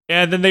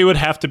then they would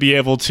have to be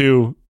able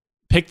to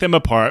pick them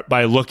apart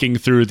by looking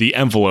through the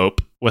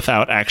envelope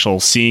without actual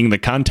seeing the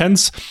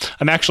contents.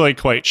 I'm actually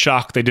quite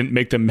shocked they didn't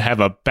make them have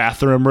a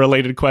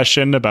bathroom-related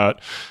question about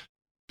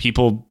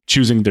people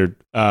choosing their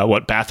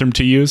what bathroom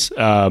to use,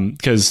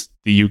 because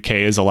the UK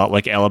is a lot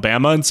like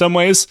Alabama in some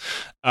ways.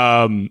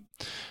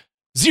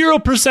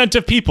 0%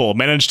 of people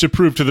managed to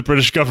prove to the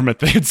British government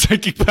they had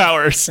psychic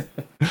powers.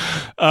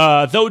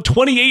 Though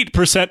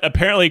 28%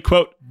 apparently,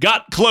 quote,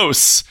 got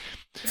close.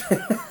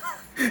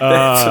 That's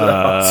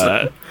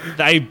awesome.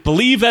 I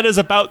believe that is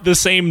about the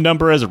same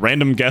number as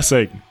random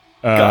guessing.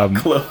 Got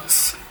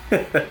close.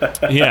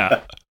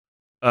 Yeah.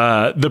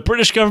 The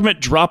British government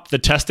dropped the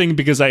testing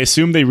because I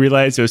assume they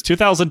realized it was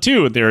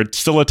 2002 and they're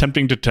still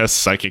attempting to test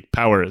psychic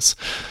powers.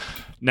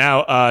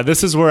 Now,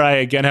 this is where I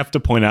again have to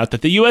point out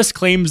that the US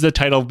claims the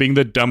title of being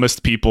the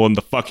dumbest people in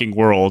the fucking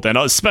world, and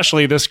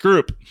especially this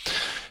group.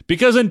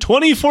 Because in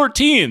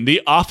 2014,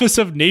 the Office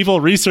of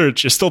Naval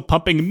Research is still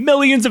pumping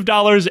millions of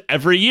dollars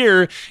every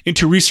year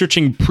into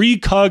researching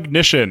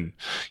precognition.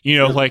 You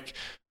know, like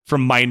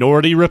from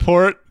Minority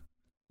Report,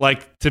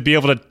 like to be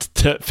able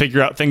to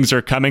figure out things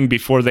are coming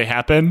before they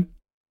happen.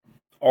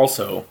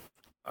 Also,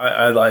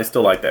 I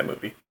still like that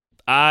movie.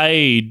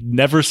 I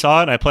never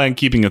saw it. I plan on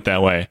keeping it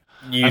that way.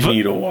 You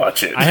need to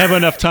watch it. I have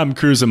enough Tom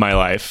Cruise in my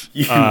life.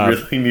 You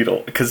really need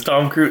to, because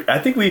Tom Cruise. I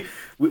think we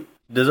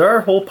does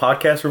our whole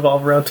podcast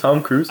revolve around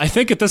Tom Cruise? I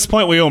think at this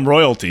point we own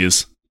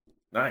royalties.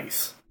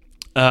 Nice.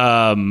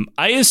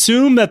 I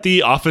assume that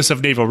the Office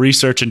of Naval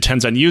Research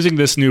intends on using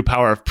this new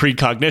power of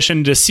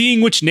precognition to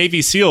seeing which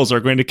Navy SEALs are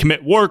going to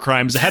commit war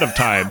crimes ahead of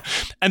time,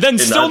 and then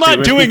still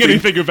not doing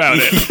anything about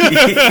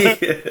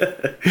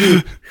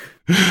it.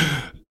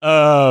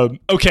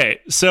 Okay,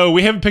 so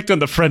we haven't picked on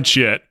the French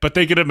yet, but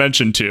they get a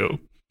mention too.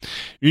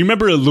 You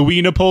remember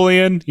Louis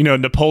Napoleon? You know,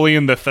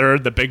 Napoleon III,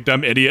 the big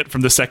dumb idiot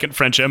from the Second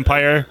French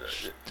Empire?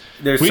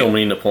 There's so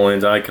many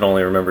Napoleons, I can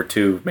only remember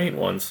two main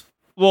ones.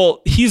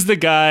 Well, he's the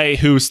guy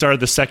who started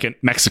the Second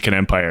Mexican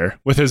Empire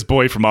with his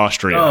boy from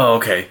Austria. Oh,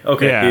 okay.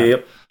 Yeah.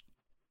 Yep.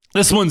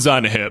 This one's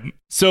on him.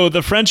 So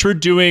the French were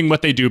doing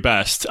what they do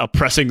best,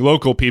 oppressing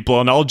local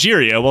people in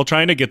Algeria while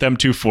trying to get them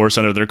to force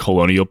under their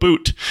colonial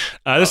boot.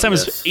 This time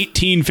was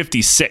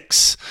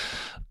 1856.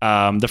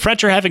 The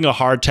French are having a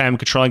hard time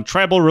controlling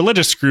tribal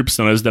religious groups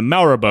known as the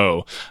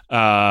Marabout.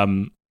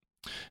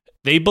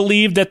 They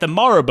believed that the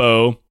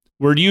Marabout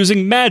were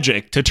using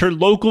magic to turn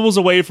locals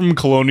away from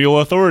colonial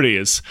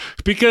authorities,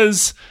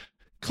 because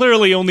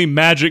clearly only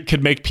magic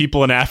could make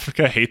people in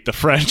Africa hate the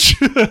French.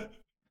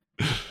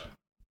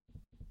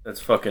 That's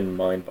fucking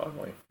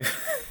mind-boggling.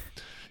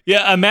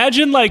 Yeah,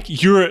 imagine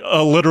like you're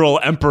a literal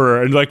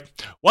emperor and like,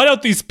 why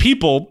don't these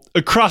people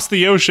across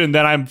the ocean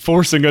that I'm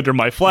forcing under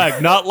my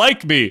flag not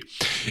like me?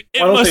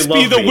 It must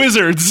be the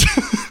wizards.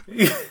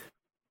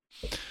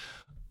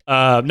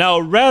 Now,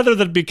 rather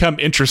than become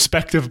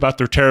introspective about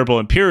their terrible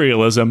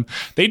imperialism,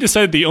 they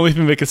decided the only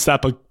thing that could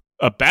stop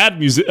a bad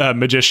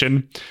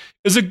magician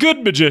is a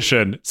good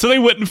magician. So they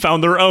went and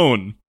found their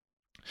own.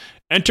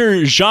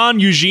 Enter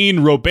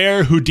Jean-Eugène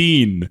Robert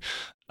Houdin.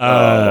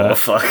 Oh,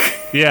 fuck.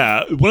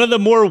 Yeah, one of the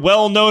more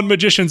well-known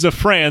magicians of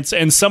France,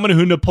 and someone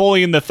who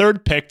Napoleon III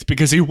picked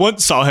because he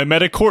once saw him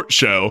at a court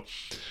show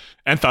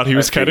and thought he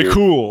was kind of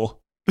cool.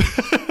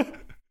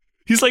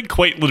 He's like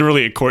quite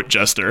literally a court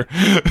jester.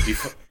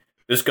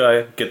 This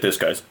guy, get this,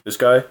 guys. This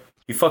guy,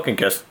 he fucking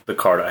guessed the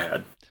card I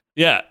had.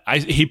 Yeah,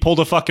 he pulled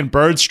a fucking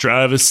bird straw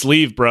out of his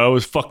sleeve, bro. It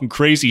was fucking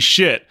crazy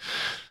shit.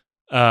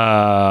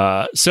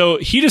 So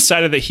he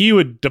decided that he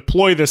would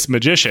deploy this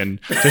magician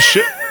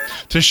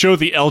to show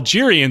the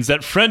Algerians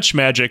that French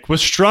magic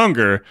was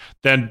stronger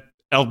than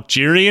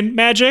Algerian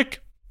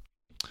magic.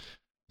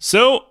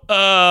 So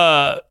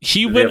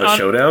he Did went they have a on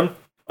showdown.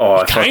 Oh,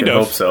 I fucking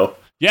hope so.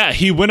 Yeah,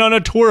 he went on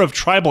a tour of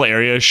tribal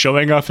areas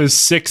showing off his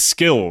 6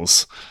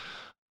 skills.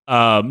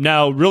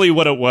 Now, really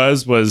what it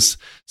was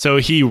so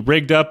he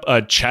rigged up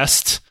a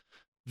chest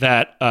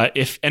that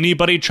if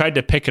anybody tried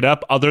to pick it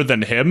up other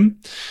than him,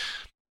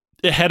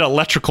 it had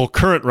electrical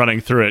current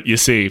running through it, you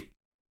see,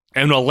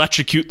 and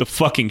electrocute the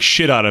fucking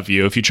shit out of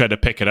you if you tried to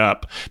pick it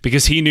up,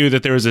 because he knew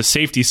that there was a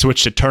safety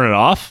switch to turn it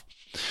off,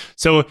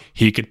 so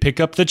he could pick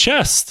up the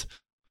chest.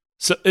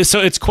 So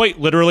it's quite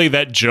literally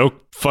that joke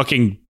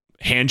fucking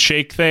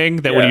handshake thing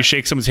that when you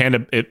shake someone's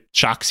hand, it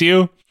shocks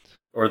you.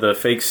 Or the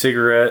fake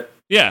cigarette.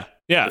 Yeah.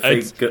 The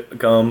fake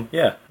gum.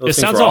 Yeah. It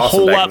sounds a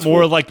whole lot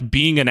more like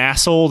being an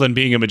asshole than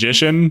being a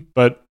magician,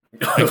 but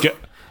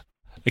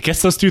I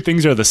guess those two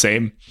things are the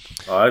same.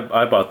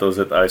 I bought those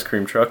at the ice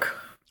cream truck.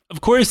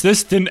 Of course,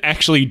 this didn't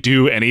actually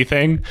do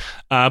anything,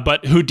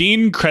 but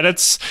Houdin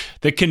credits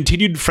the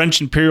continued French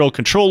imperial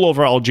control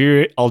over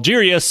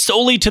Algeria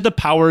solely to the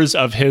powers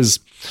of his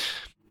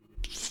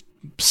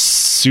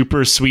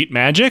super sweet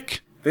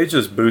magic. They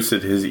just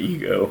boosted his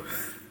ego.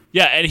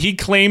 Yeah, and he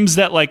claims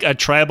that like a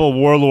tribal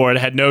warlord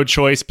had no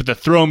choice but to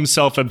throw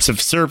himself in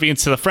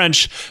subservience to the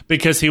French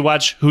because he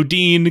watched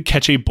Houdin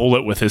catch a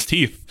bullet with his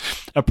teeth.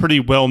 A pretty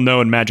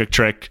well-known magic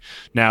trick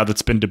now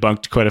that's been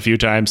debunked quite a few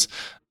times.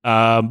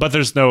 But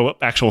there's no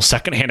actual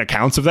secondhand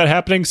accounts of that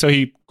happening, so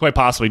he quite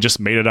possibly just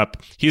made it up.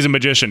 He's a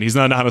magician. He's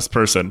not an honest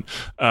person.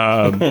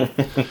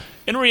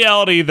 In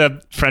reality, the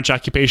French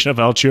occupation of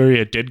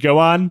Algeria did go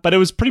on, but it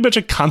was pretty much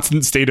a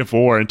constant state of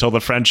war until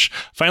the French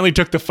finally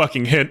took the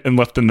fucking hint and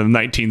left in the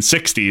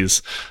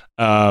 1960s.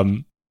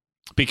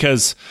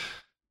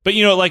 But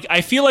you know, like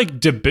I feel like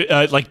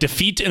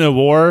defeat in a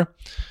war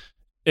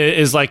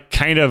is like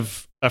kind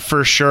of a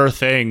for sure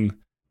thing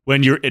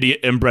when your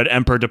idiot inbred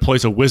emperor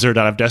deploys a wizard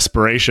out of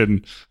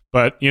desperation.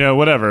 But you know,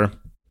 whatever.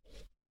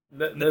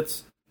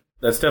 That's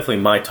definitely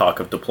my talk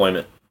of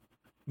deployment.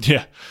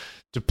 Yeah.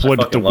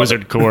 Deployed at the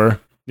Wizard Corps.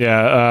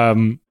 Yeah.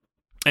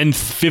 in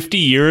 50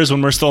 years,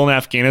 when we're still in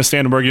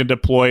Afghanistan, we're going to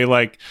deploy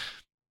like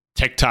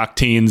TikTok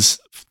teens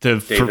for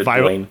David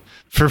Blaine.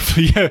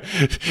 He's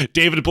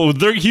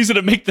going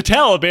to make the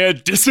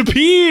Taliban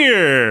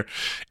disappear.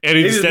 And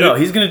he's going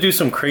to do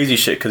some crazy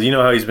shit, because you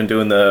know how he's been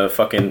doing the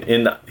fucking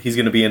he's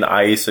going to be in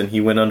ice, and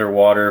he went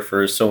underwater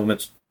for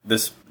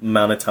this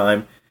amount of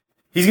time.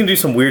 He's going to do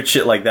some weird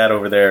shit like that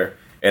over there,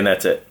 and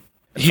that's it.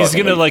 He's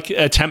gonna like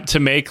attempt to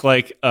make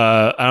like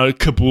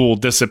Kabul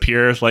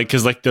disappear, like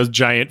because like those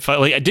giant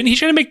like didn't he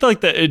try to make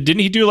didn't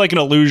he do like an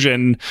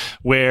illusion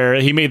where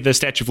he made the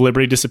Statue of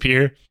Liberty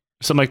disappear,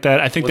 something like that?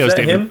 I think that was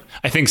David. Him?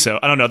 I think so.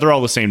 I don't know. They're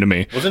all the same to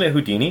me. Wasn't it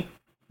Houdini?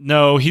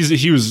 No,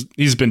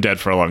 he's been dead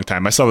for a long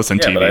time. I saw this on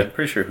TV. But I'm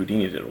pretty sure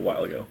Houdini did it a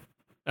while ago.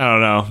 I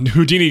don't know.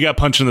 Houdini got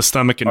punched in the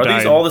stomach and died. Are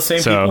these all the same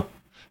people?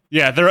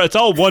 Yeah, it's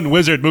all one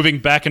wizard moving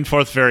back and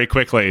forth very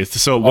quickly.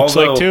 So it looks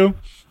like too.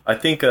 I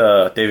think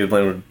David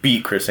Blaine would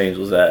beat Chris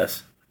Angel's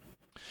ass.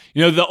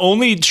 You know, the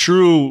only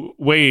true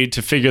way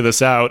to figure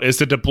this out is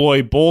to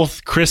deploy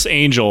both Chris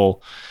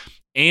Angel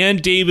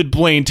and David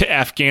Blaine to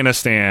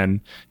Afghanistan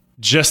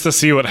just to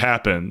see what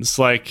happens.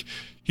 Like,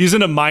 he's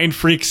in a mind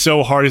freak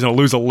so hard he's going to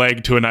lose a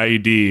leg to an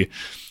IED.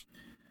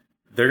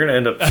 They're going to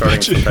end up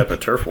starting some type of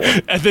turf war.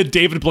 And then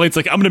David Blaine's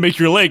like, I'm going to make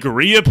your leg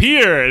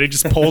reappear. And he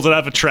just pulls it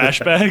out of a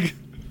trash bag.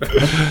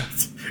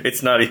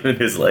 It's not even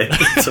his leg.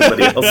 It's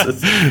somebody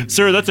else's.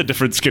 Sir, that's a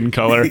different skin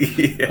color.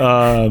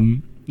 Yeah.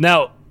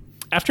 Now,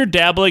 after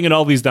dabbling in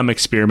all these dumb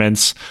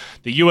experiments,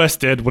 the U.S.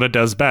 did what it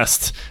does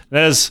best.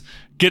 That is,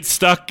 get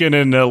stuck in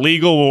an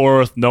illegal war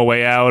with no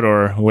way out,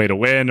 or a way to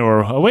win,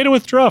 or a way to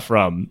withdraw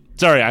from.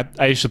 Sorry,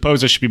 I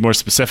suppose I should be more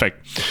specific.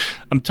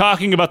 I'm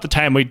talking about the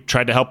time we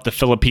tried to help the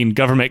Philippine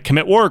government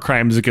commit war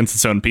crimes against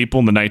its own people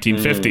in the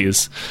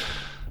 1950s.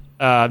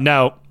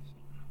 Now,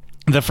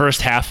 the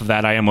first half of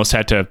that, I almost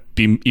had to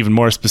be even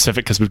more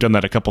specific because we've done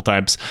that a couple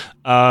times.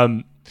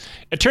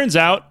 It turns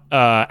out,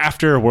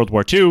 after World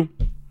War II,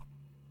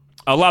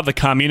 a lot of the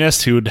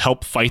communists who'd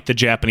helped fight the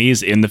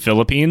Japanese in the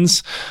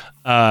Philippines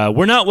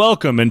were not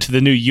welcome into the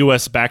new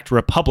U.S.-backed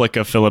Republic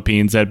of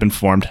Philippines that had been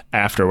formed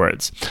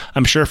afterwards.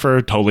 I'm sure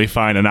for totally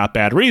fine and not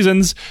bad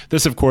reasons.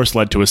 This, of course,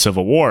 led to a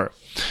civil war.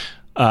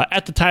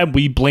 At the time,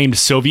 we blamed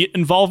Soviet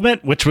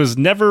involvement, which was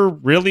never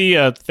really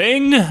a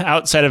thing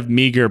outside of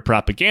meager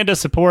propaganda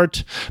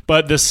support.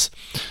 But this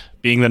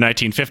being the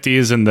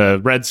 1950s and the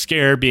Red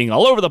Scare being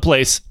all over the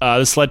place,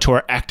 this led to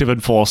our active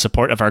and full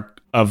support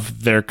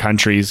of their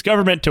country's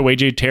government to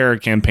wage a terror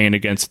campaign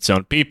against its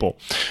own people.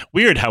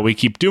 Weird how we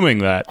keep doing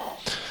that.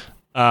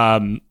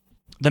 The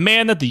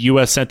man that the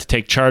U.S. sent to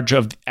take charge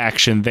of the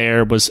action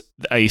there was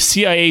a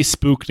CIA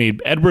spook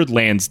named Edward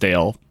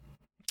Lansdale.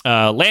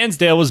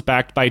 Lansdale was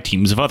backed by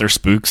teams of other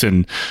spooks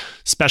and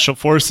special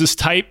forces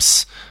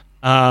types,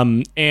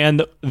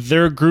 and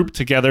their group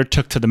together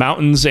took to the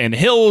mountains and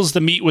hills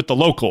to meet with the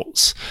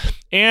locals.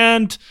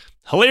 And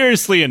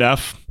hilariously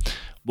enough,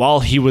 while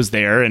he was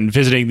there and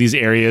visiting these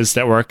areas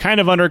that were kind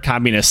of under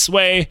communist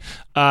sway,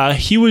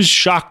 he was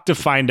shocked to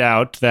find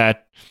out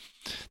that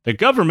the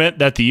government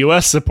that the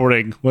U.S.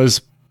 supporting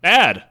was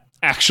bad,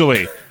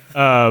 actually.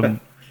 Now,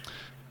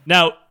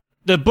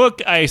 the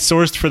book I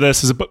sourced for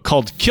this is a book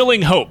called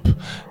Killing Hope,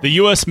 the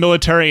U.S.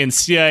 Military and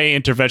CIA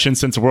Intervention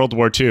Since World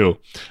War II.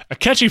 A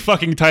catchy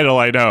fucking title,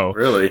 I know.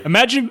 Really?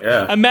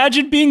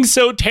 Imagine being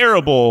so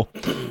terrible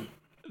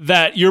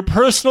that your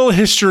personal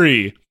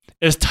history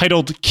is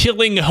titled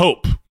Killing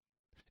Hope.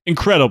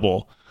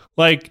 Incredible.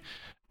 Like,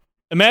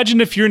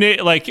 imagine if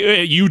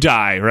you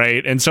die,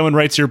 right? And someone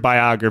writes your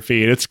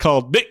biography and it's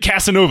called Nick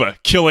Casanova,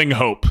 Killing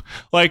Hope.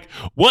 Like,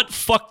 what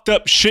fucked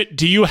up shit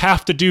do you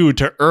have to do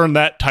to earn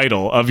that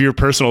title of your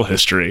personal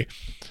history?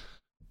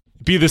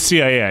 Be the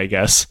CIA, I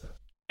guess.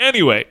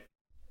 Anyway,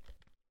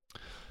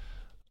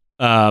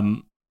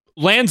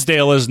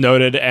 Lansdale is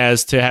noted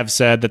as to have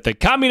said that the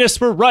communists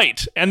were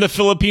right and the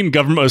Philippine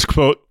government was,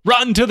 quote,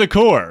 rotten to the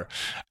core.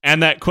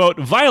 And that, quote,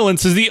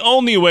 violence is the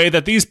only way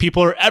that these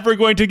people are ever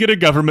going to get a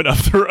government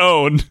of their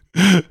own.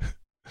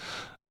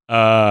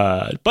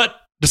 But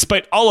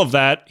despite all of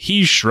that,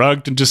 he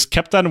shrugged and just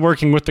kept on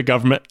working with the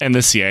government and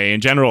the CIA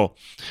in general.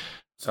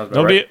 Sounds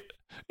about right.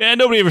 Yeah,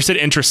 nobody ever said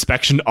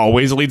introspection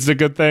always leads to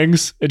good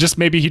things. It just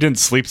maybe he didn't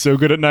sleep so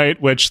good at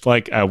night, which,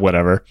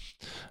 whatever.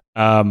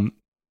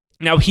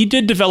 Now, he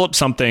did develop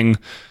something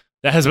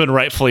that has been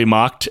rightfully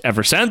mocked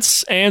ever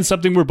since, and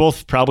something we're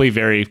both probably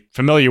very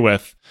familiar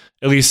with,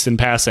 at least in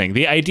passing.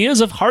 The ideas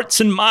of hearts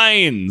and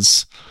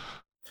minds.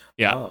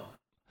 Yeah.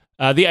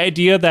 Oh. The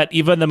idea that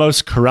even the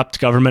most corrupt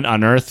government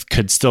on Earth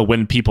could still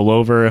win people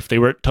over if they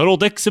were total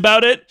dicks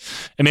about it,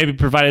 and maybe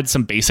provided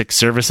some basic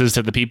services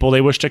to the people they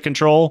wish to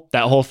control,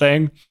 that whole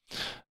thing.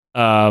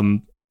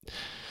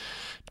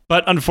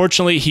 But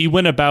unfortunately, he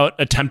went about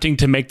attempting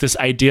to make this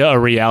idea a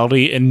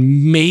reality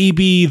in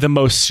maybe the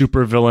most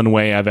supervillain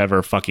way I've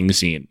ever fucking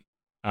seen.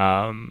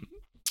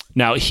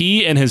 Now,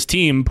 he and his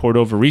team poured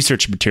over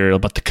research material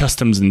about the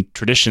customs and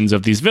traditions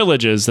of these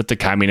villages that the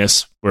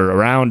communists were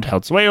around,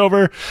 held sway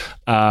over.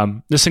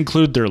 This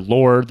included their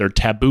lore, their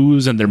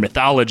taboos, and their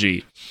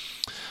mythology.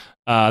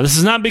 This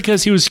is not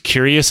because he was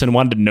curious and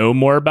wanted to know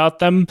more about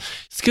them.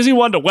 It's because he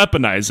wanted to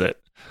weaponize it.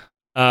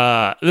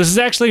 This is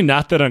actually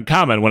not that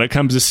uncommon when it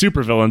comes to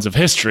supervillains of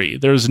history.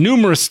 There's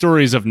numerous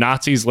stories of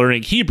Nazis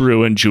learning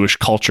Hebrew and Jewish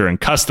culture and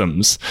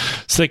customs,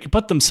 so they could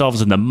put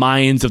themselves in the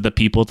minds of the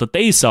people that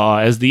they saw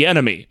as the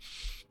enemy.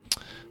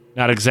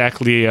 Not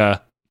exactly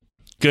a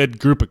good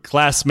group of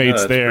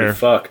classmates there. Pretty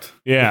fucked.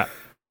 Yeah.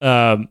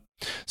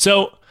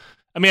 So,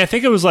 I mean, I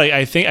think it was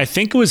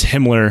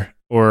Himmler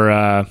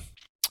or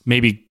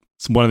maybe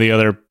one of the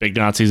other big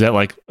Nazis that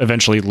like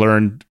eventually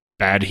learned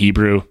bad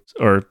Hebrew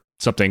or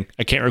something.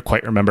 I can't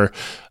quite remember.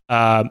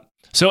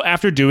 So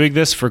after doing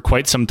this for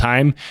quite some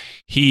time,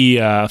 he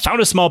found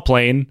a small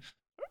plane,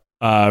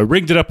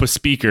 rigged it up with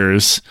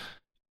speakers,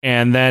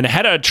 and then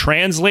had a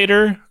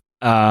translator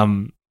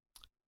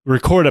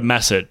record a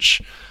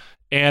message.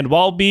 And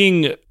while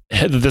being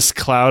this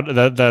cloud,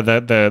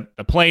 the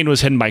plane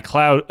was hidden by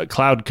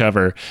cloud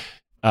cover.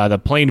 The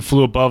plane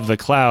flew above the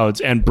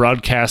clouds and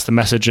broadcast the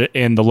message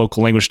in the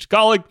local language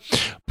Tagalog,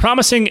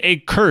 promising a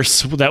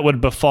curse that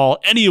would befall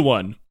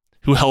anyone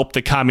who helped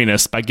the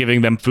communists by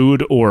giving them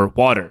food or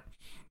water.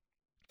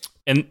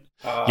 And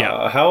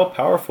yeah, how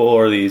powerful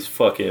are these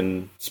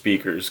fucking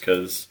speakers?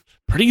 Because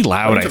pretty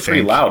loud, I think.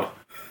 Pretty loud.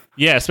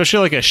 Yeah,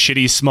 especially like a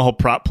shitty small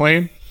prop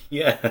plane.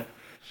 Yeah.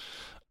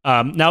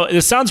 Now,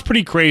 this sounds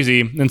pretty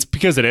crazy, and it's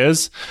because it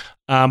is,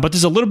 but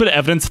there's a little bit of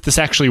evidence that this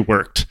actually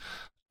worked.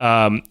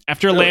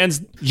 After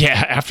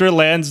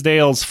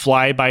Lansdale's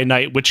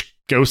fly-by-night Witch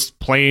Ghost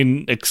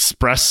Plane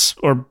Express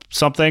or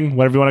something,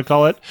 whatever you want to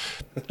call it,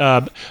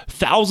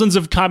 thousands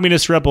of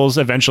communist rebels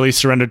eventually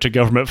surrendered to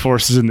government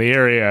forces in the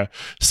area,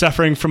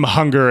 suffering from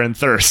hunger and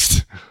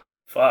thirst.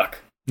 Fuck.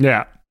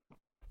 Yeah.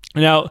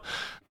 Now,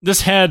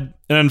 this had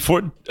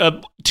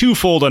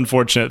twofold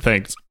unfortunate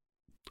things.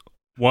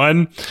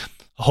 One,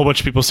 a whole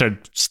bunch of people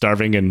started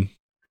starving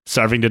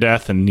to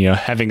death and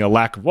having a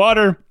lack of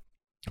water.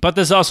 But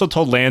this also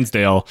told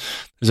Lansdale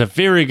there's a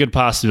very good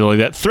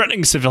possibility that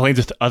threatening civilians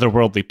with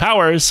otherworldly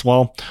powers,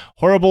 while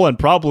horrible and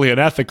probably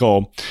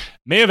unethical,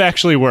 may have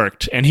actually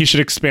worked, and he should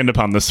expand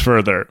upon this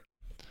further.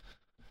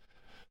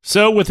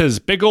 So, with his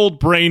big old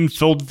brain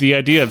filled with the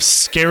idea of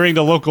scaring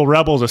the local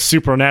rebels with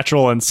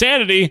supernatural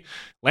insanity,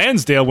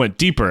 Lansdale went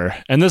deeper,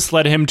 and this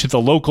led him to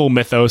the local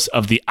mythos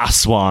of the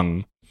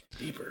Aswang.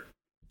 Deeper.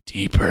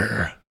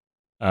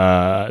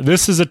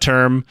 This is a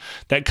term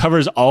that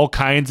covers all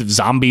kinds of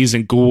zombies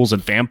and ghouls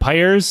and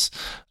vampires.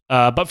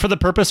 But for the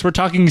purpose, we're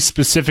talking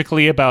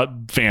specifically about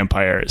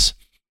vampires,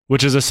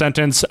 which is a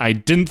sentence I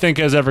didn't think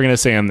I was ever going to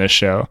say on this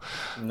show.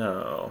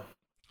 No.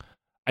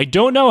 I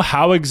don't know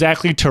how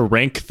exactly to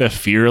rank the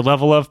fear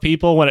level of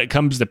people when it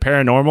comes to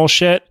paranormal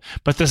shit,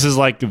 but this is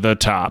like the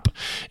top.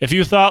 If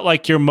you thought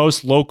like your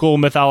most local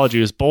mythology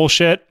was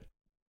bullshit,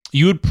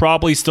 you would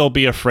probably still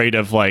be afraid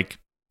of like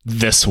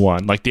this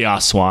one, like the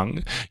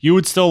Aswang. You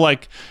would still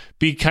like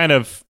be kind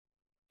of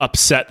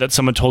upset that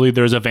someone told you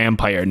there's a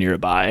vampire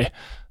nearby.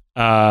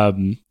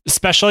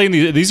 Especially in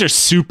these are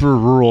super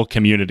rural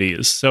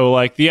communities. So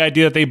like the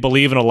idea that they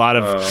believe in a lot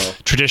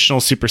of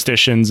traditional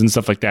superstitions and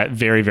stuff like that,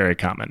 very, very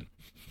common.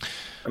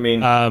 I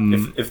mean,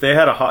 if they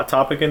had a Hot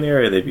Topic in the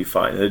area, they'd be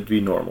fine. It'd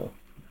be normal.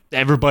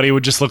 Everybody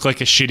would just look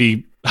like a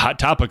shitty Hot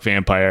Topic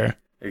vampire.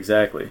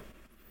 Exactly.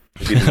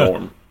 It'd be the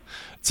norm.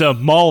 It's a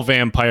mall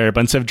vampire, but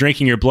instead of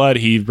drinking your blood,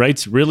 he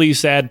writes really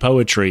sad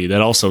poetry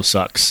that also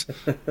sucks.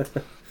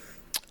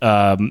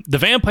 The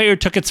vampire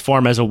took its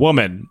form as a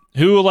woman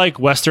who, like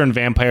Western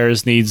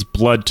vampires, needs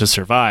blood to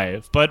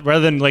survive. But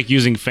rather than like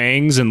using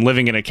fangs and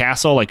living in a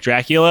castle like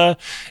Dracula,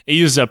 it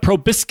used a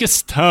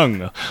proboscis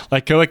tongue,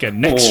 like a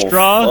neck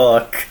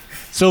straw. Fuck.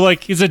 So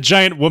like he's a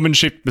giant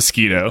woman-shaped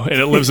mosquito, and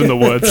it lives in the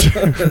woods.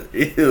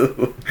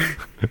 Ew.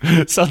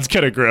 Sounds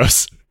kind of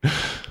gross.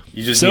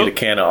 You just need a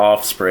can of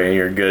off spray and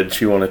you're good.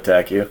 She won't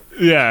attack you.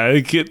 Yeah,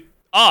 get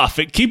off.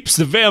 It keeps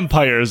the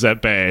vampires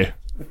at bay.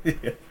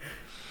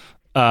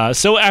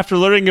 So after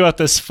learning about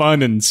this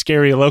fun and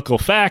scary local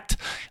fact,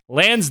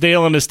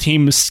 Lansdale and his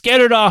team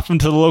scattered off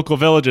into the local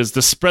villages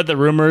to spread the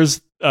rumors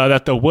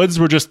that the woods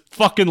were just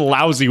fucking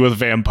lousy with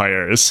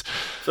vampires.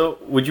 So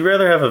would you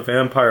rather have a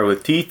vampire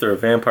with teeth or a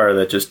vampire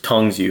that just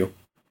tongues you?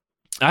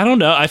 I don't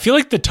know. I feel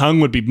like the tongue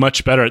would be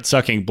much better at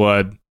sucking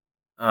blood.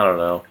 I don't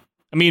know.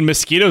 I mean,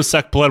 mosquitoes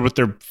suck blood with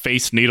their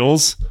face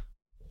needles.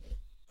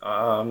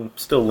 I'm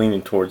still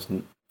leaning towards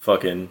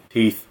fucking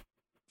teeth.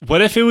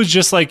 What if it was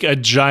just like a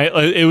giant...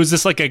 It was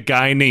just like a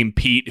guy named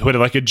Pete who had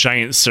like a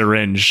giant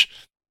syringe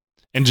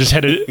and just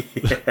had a...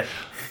 Yeah.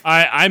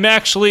 I'm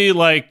actually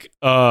like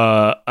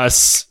a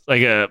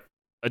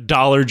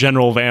Dollar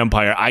General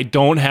vampire. I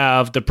don't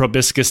have the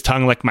proboscis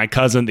tongue like my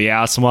cousin, the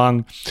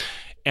Aswang.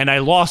 And I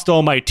lost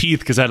all my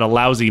teeth because I had a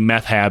lousy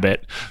meth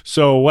habit.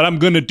 So what I'm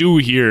going to do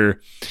here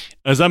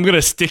is I'm going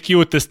to stick you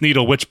with this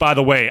needle, which, by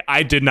the way,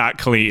 I did not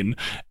clean.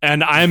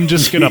 And I'm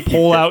just going to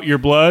pull out your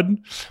blood,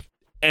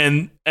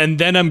 and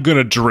then I'm going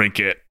to drink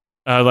it.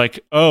 I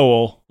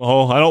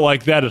don't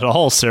like that at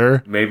all,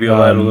 sir. Maybe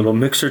I'll add a little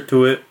mixer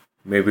to it.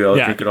 Maybe I'll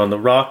drink it on the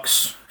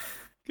rocks.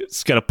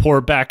 It's got to pour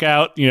it back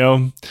out,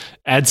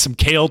 add some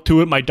kale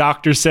to it. My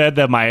doctor said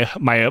that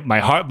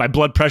my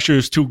blood pressure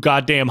is too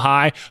goddamn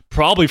high,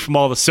 probably from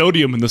all the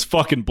sodium in this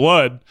fucking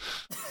blood.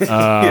 You're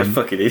a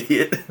fucking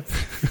idiot.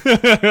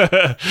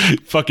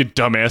 Fucking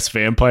dumbass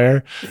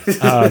vampire.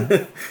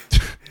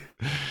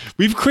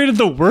 We've created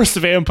the worst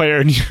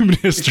vampire in human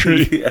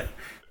history. Yeah.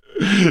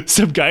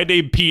 Some guy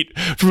named Pete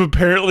from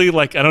apparently,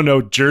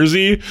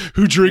 Jersey,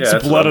 who drinks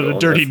blood out of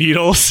dirty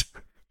needles.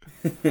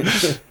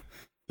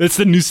 That's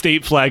the new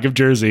state flag of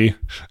Jersey.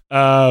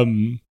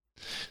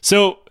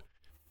 So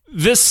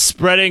this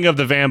spreading of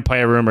the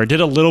vampire rumor did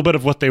a little bit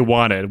of what they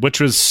wanted, which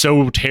was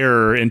sow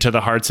terror into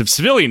the hearts of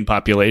civilian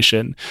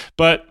population,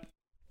 but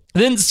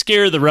didn't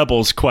scare the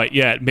rebels quite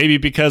yet. Maybe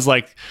because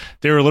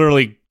they were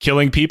literally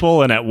killing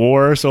people and at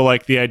war, so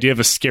the idea of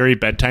a scary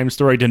bedtime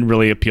story didn't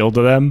really appeal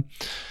to them.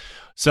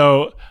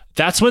 So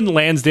that's when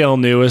Lansdale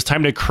knew it was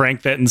time to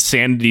crank that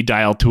insanity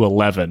dial to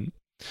 11.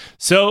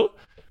 So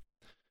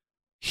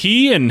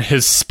he and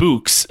his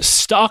spooks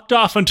stalked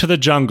off into the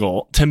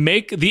jungle to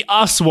make the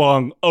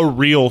Aswang a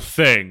real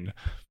thing.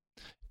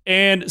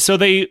 And so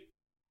they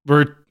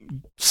were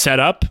set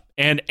up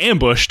and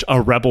ambushed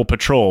a rebel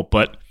patrol,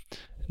 but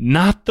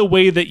not the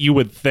way that you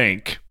would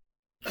think.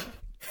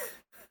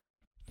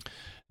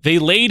 They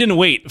laid in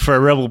wait for a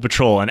rebel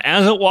patrol, and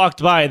as it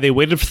walked by, they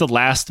waited for the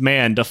last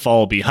man to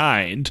fall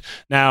behind.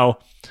 Now,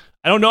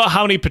 I don't know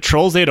how many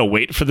patrols they had to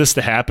wait for this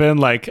to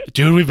happen.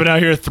 Dude, we've been out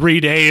here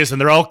 3 days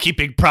and they're all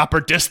keeping proper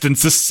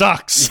distance. This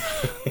sucks.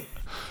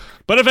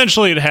 But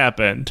eventually it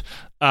happened.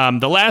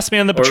 The last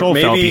man on the patrol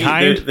fell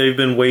behind. They've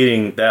been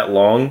waiting that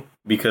long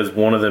because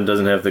one of them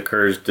doesn't have the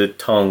courage to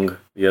tongue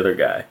the other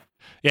guy.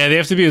 Yeah, they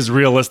have to be as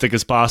realistic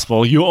as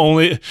possible. You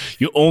only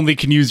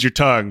can use your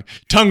tongue.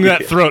 Tongue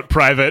that throat,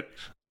 private.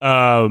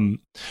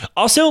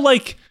 Also,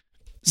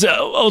 so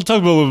I'll talk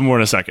about a little bit more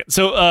in a second.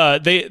 So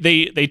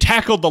they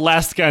tackled the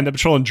last guy in the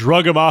patrol and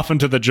drug him off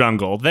into the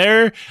jungle.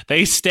 There,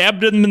 they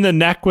stabbed him in the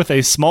neck with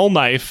a small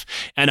knife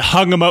and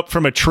hung him up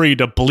from a tree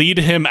to bleed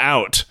him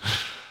out.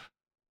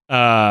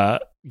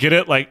 Get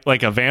it?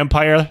 Like a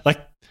vampire? I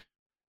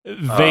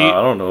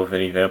don't know of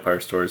any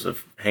vampire stories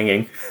of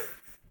hanging.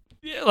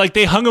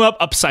 They hung him up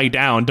upside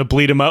down to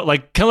bleed him out,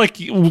 kind of like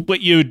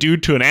what you do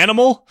to an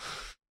animal.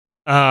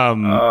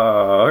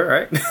 All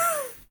right.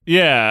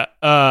 Yeah,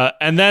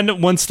 and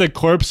then once the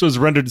corpse was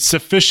rendered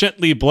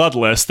sufficiently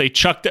bloodless, they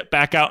chucked it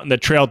back out in the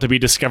trail to be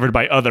discovered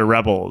by other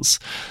rebels.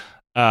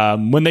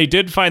 When they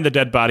did find the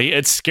dead body,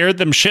 it scared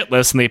them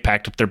shitless, and they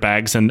packed up their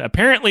bags and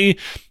apparently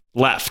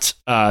left,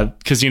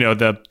 because,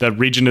 the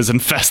region is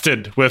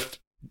infested with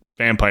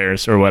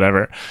vampires or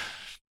whatever.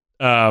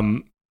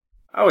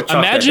 I would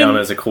chalk that down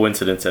as a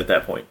coincidence at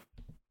that point.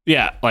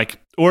 Yeah,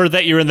 or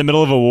that you're in the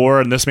middle of a war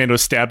and this man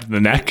was stabbed in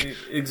the neck.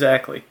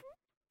 Exactly.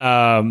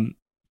 And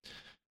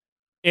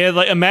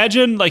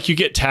imagine you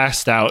get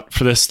tasked out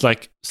for this,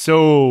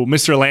 so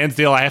Mr.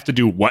 Lansdale, I have to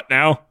do what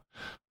now?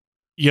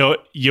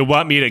 You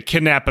want me to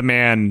kidnap a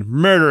man,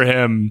 murder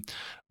him,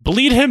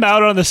 bleed him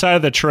out on the side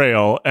of the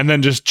trail, and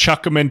then just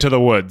chuck him into the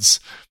woods.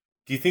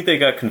 Do you think they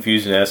got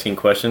confused in asking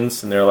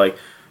questions and they're like,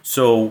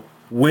 so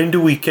when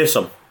do we kiss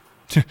him?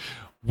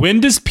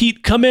 When does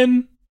Pete come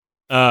in?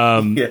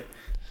 Yeah.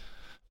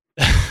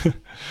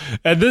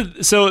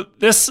 And so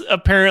this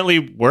apparently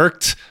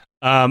worked.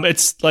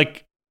 It's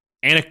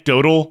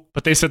anecdotal,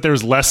 but they said there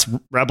was less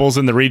rebels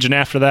in the region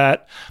after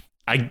that.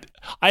 I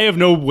have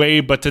no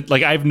way but to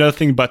I have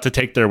nothing but to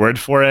take their word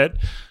for it.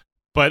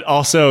 But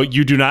also,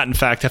 you do not, in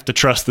fact, have to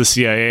trust the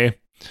CIA.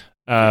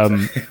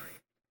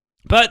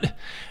 But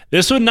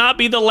this would not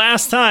be the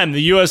last time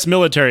the U.S.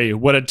 military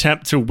would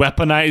attempt to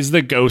weaponize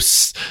the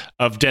ghosts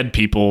of dead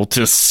people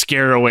to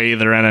scare away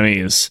their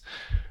enemies.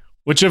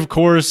 Which, of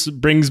course,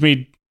 brings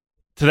me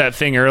to that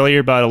thing earlier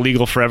about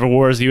illegal forever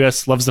wars the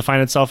U.S. loves to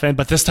find itself in,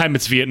 but this time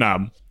it's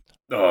Vietnam.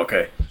 Oh,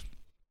 okay.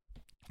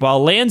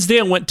 While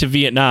Lansdale went to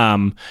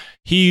Vietnam,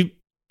 he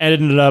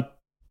ended up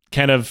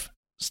kind of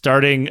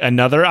starting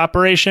another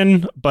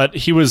operation, but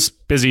he was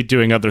busy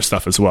doing other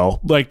stuff as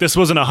well. This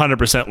wasn't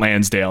 100%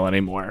 Lansdale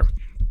anymore.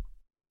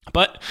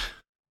 But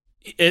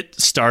it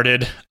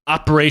started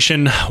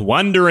Operation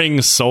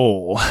Wandering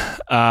Soul.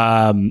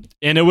 And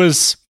it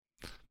was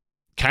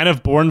kind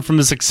of born from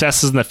his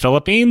successes in the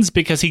Philippines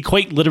because he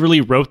quite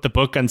literally wrote the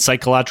book on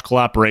psychological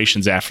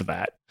operations after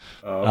that.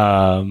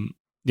 Oh.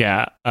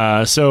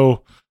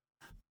 So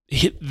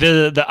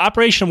the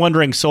Operation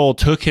Wandering Soul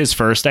took his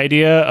first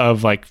idea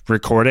of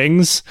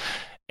recordings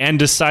and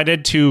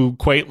decided to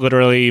quite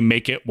literally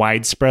make it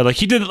widespread.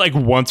 He did it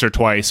once or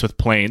twice with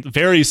planes,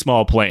 very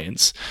small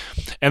planes.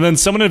 And then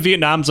someone in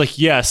Vietnam's like,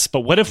 yes,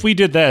 but what if we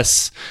did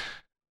this,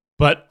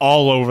 but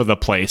all over the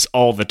place,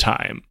 all the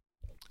time?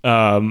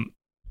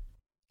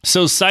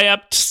 So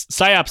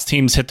PSYOPs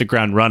teams hit the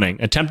ground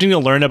running, attempting to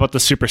learn about the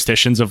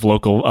superstitions of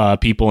local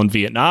people in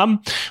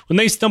Vietnam when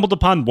they stumbled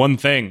upon one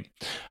thing: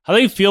 how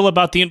they feel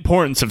about the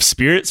importance of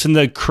spirits and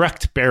the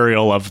correct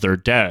burial of their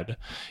dead.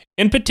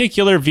 In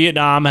particular,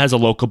 Vietnam has a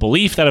local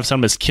belief that if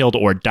someone is killed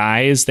or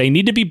dies, they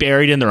need to be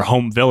buried in their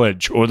home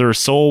village, or their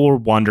soul will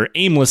wander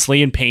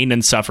aimlessly in pain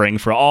and suffering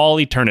for all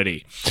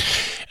eternity.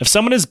 If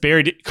someone is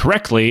buried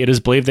correctly, it is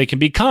believed they can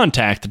be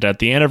contacted at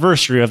the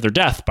anniversary of their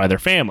death by their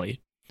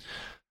family.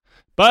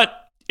 But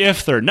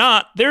if they're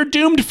not, they're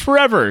doomed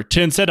forever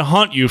to instead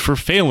haunt you for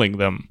failing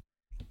them.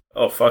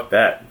 Oh, fuck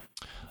that.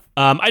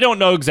 I don't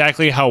know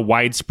exactly how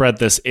widespread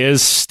this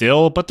is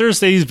still, but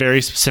there's a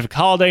very specific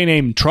holiday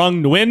named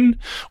Trung Nguyen,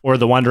 or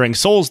the Wandering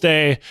Souls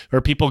Day,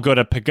 where people go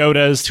to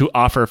pagodas to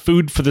offer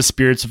food for the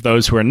spirits of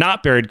those who are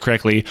not buried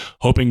correctly,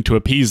 hoping to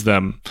appease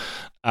them.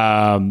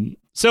 Bury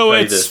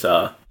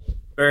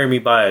me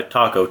by a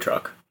taco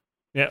truck.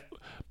 Yeah,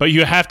 but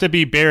you have to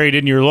be buried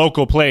in your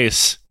local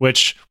place,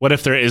 which, what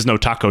if there is no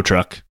taco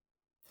truck?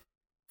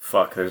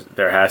 Fuck,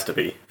 there has to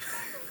be.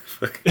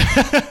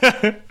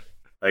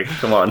 Like,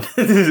 come on.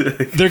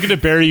 They're going to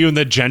bury you in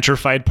the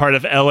gentrified part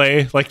of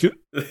LA. Like,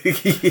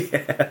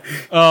 yeah.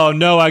 Oh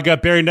no, I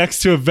got buried next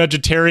to a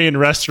vegetarian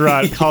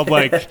restaurant called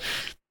like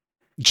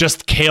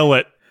Just Kale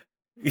It.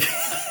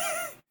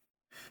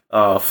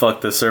 Oh,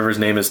 fuck, the server's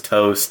name is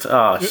Toast.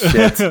 Oh,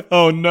 shit.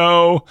 Oh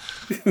no.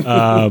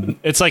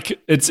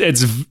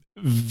 It's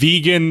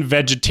vegan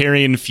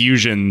vegetarian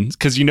fusion,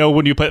 because you know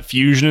when you put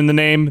fusion in the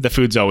name, the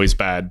food's always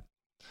bad.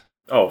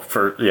 Oh,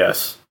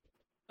 yes.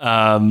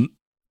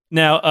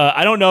 Now,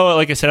 I don't know,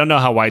 like I said, I don't know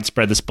how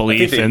widespread this belief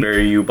is. I think they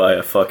bury you by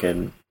a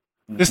fucking...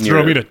 Just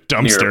throw me in a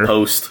dumpster. Near a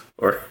post,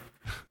 or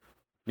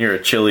near a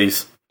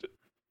Chili's.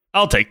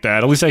 I'll take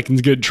that. At least I can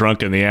get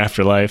drunk in the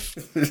afterlife.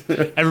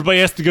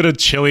 Everybody has to go to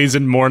Chili's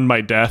and mourn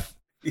my death.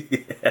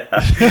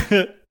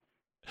 Yeah.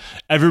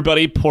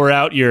 Everybody pour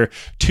out your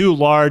too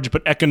large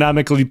but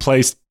economically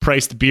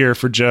priced beer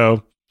for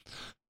Joe.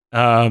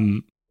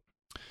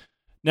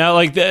 Now,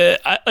 like I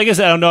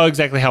said, I don't know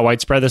exactly how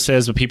widespread this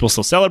is, but people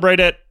still celebrate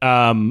it.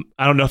 I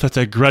don't know if that's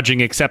a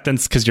grudging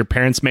acceptance because your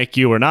parents make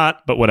you or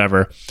not, but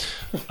whatever.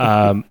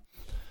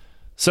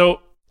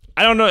 So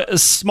I don't know. A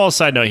small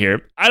side note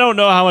here. I don't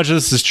know how much of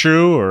this is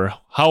true or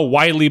how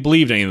widely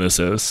believed any of this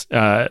is.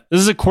 This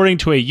is according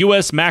to a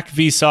U.S.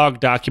 MACV-SOG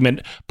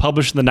document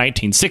published in the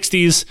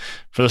 1960s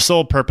for the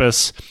sole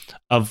purpose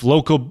of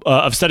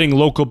studying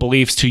local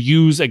beliefs to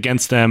use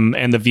against them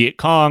and the Viet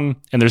Cong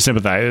and their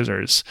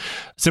sympathizers.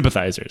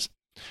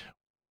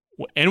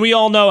 And we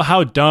all know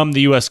how dumb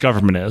the U.S.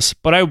 government is,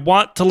 but I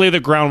want to lay the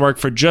groundwork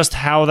for just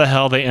how the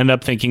hell they end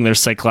up thinking their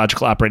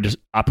psychological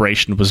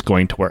operation was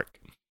going to work.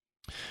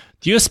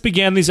 The U.S.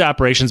 began these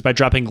operations by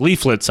dropping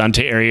leaflets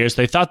onto areas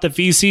they thought the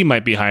VC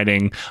might be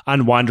hiding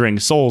on Wandering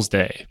Souls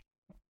Day.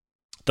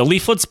 The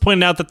leaflets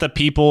pointed out that the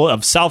people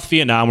of South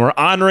Vietnam were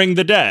honoring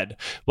the dead,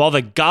 while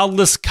the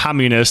godless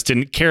communists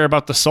didn't care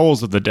about the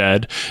souls of the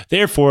dead.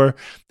 Therefore,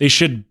 they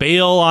should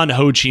bail on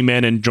Ho Chi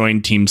Minh and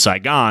join Team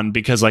Saigon,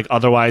 because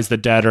otherwise the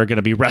dead are going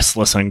to be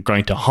restless and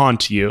going to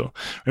haunt you.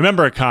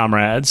 Remember,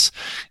 comrades,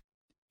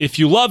 if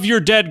you love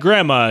your dead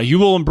grandma, you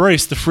will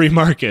embrace the free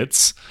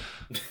markets.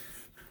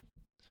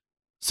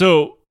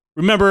 So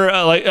remember,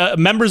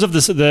 members of the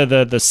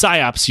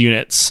PSYOPs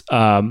units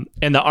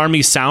and the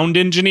Army sound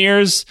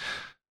engineers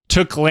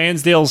took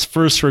Lansdale's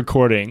first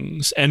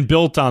recordings and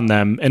built on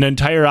them an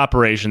entire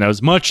operation that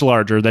was much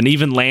larger than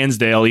even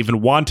Lansdale even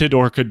wanted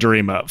or could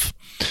dream of.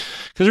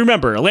 Because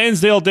remember,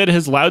 Lansdale did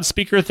his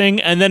loudspeaker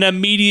thing and then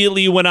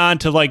immediately went on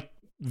to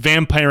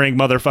vampiring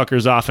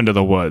motherfuckers off into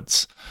the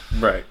woods.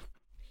 Right.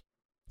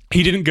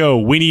 He didn't go,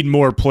 we need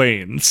more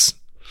planes.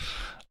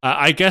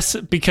 I guess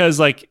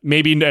because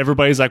maybe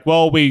everybody's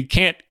well, we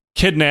can't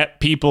kidnap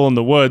people in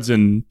the woods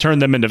and turn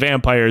them into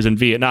vampires in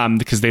Vietnam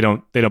because they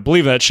don't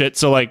believe that shit.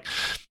 So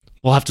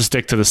we'll have to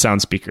stick to the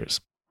sound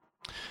speakers.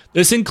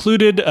 This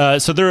included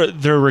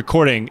their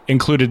recording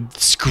included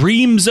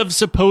screams of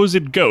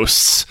supposed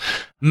ghosts,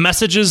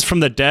 messages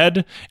from the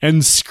dead,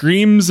 and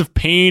screams of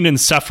pain and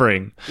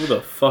suffering. Who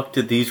the fuck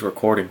did these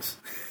recordings?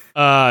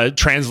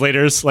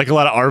 Translators, like a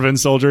lot of ARVN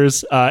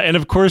soldiers, and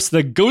of course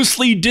the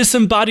ghostly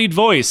disembodied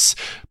voice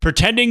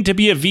pretending to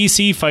be a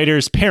VC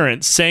fighter's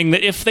parents, saying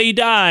that if they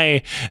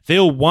die,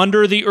 they'll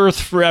wander the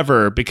earth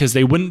forever because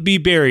they wouldn't be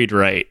buried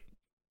right.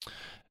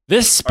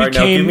 This became... All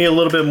right, now give me a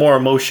little bit more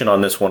emotion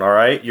on this one. All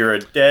right, you're a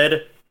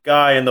dead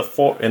guy in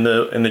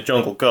the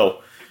jungle.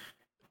 Go.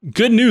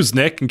 Good news,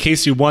 Nick. In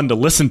case you wanted to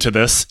listen to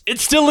this, it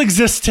still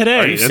exists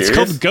today. It's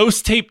called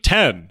Ghost Tape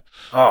 10.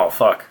 Oh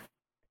fuck.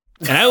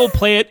 And I will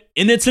play it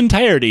in its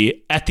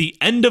entirety at the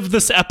end of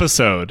this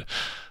episode.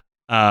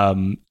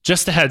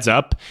 Just a heads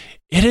up,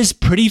 it is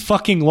pretty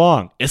fucking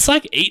long. It's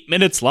 8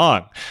 minutes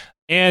long.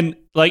 And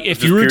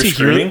if you were to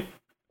hear it,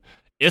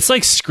 it's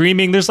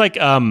screaming. There's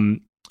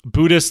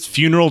Buddhist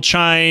funeral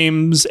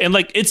chimes and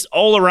it's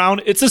all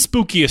around. It's a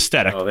spooky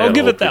aesthetic. I'll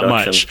give it that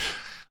much.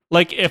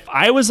 If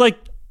I was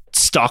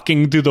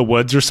stalking through the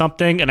woods or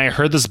something and I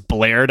heard this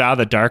blared out of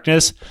the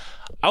darkness,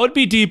 I would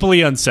be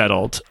deeply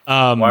unsettled.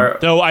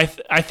 Though I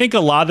think a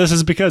lot of this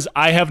is because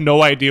I have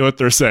no idea what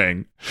they're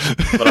saying.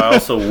 But I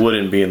also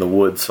wouldn't be in the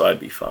woods, so I'd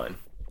be fine.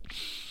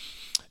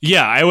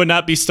 Yeah, I would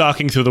not be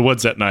stalking through the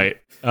woods at night.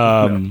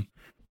 No.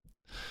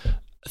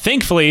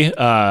 thankfully,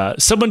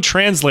 someone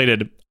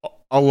translated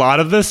a lot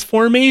of this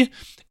for me,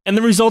 and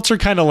the results are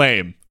kind of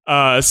lame.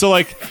 So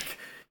like,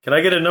 can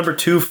I get a number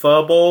 2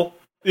 pho bowl?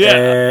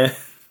 Yeah.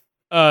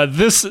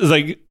 This is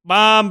like,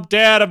 Mom,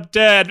 Dad, I'm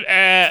dead.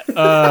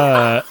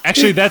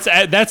 Actually,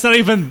 that's not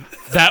even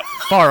that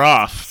far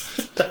off.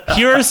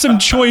 Here are some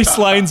choice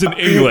lines in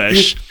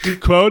English.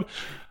 Quote,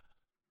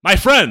 "My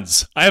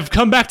friends, I have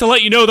come back to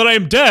let you know that I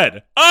am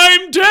dead.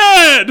 I'm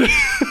dead!"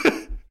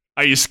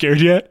 Are you scared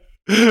yet?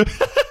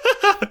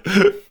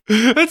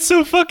 That's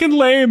so fucking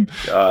lame.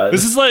 God.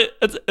 This is like,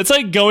 it's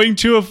like going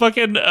to a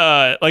fucking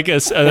like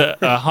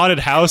a haunted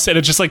house, and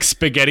it's just like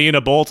spaghetti in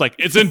a bowl. It's like,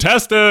 it's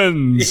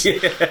intestines.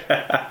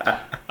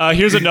 Yeah.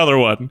 Here's another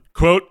one.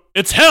 Quote,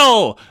 "It's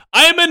hell.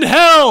 I'm in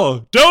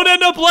hell. Don't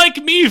end up like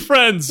me,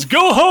 friends.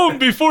 Go home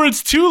before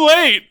it's too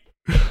late."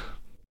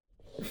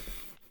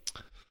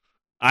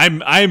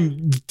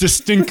 I'm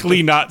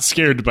distinctly not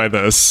scared by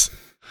this.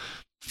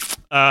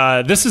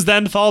 This is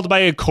then followed by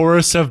a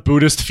chorus of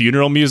Buddhist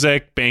funeral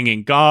music,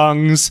 banging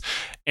gongs,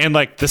 and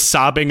like the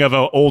sobbing of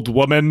an old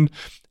woman,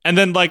 and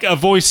then like a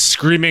voice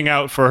screaming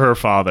out for her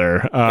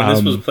father. And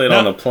this was played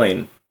on a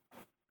plane.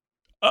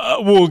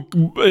 Well,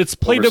 it's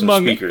played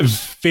among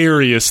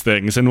various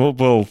things, and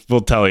we'll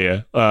tell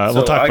you.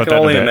 We'll talk about that. I can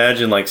only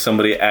imagine like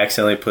somebody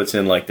accidentally puts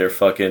in like their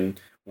fucking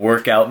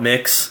workout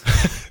mix.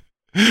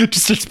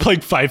 Just starts playing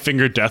Five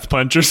Finger Death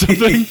Punch or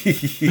something.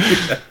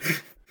 Yeah.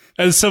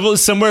 And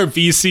somewhere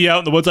VC out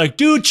in the woods like,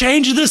 dude,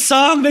 change this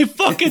song. They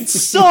fucking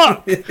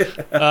suck.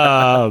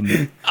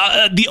 The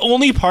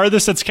only part of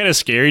this that's kind of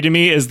scary to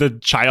me is the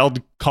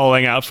child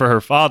calling out for her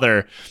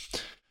father.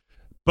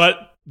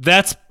 But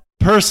that's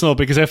personal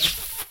because I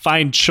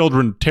find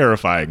children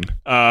terrifying.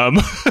 I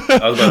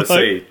was about to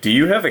say, do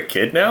you have a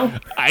kid now?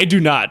 I do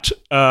not.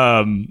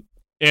 And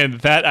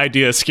that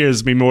idea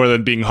scares me more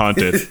than being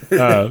haunted.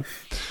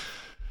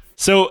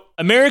 So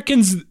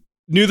Americans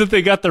knew that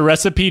they got the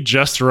recipe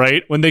just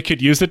right when they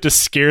could use it to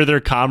scare their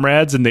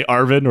comrades in the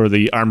ARVN, or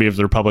the Army of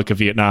the Republic of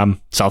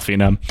Vietnam, South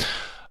Vietnam.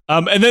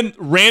 And then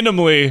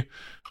randomly,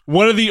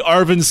 one of the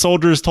ARVN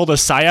soldiers told a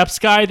PSYOPs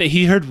guy that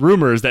he heard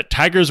rumors that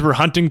tigers were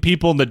hunting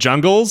people in the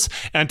jungles,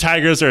 and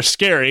tigers are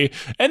scary,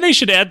 and they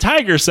should add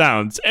tiger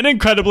sounds. And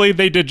incredibly,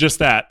 they did just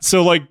that.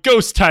 So, like,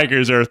 ghost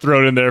tigers are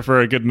thrown in there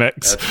for a good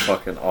mix. That's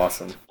fucking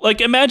awesome.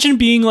 Like, imagine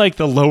being, like,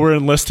 the lower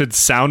enlisted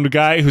sound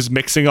guy who's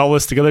mixing all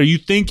this together. You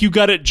think you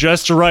got it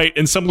just right,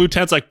 and some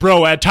lieutenant's like,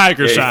 bro, add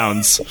tiger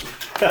sounds.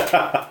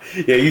 Yeah,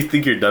 you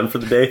think you're done for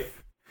the day?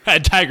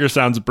 Had tiger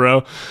sounds,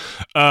 bro.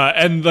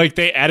 And like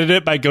they added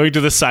it by going to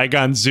the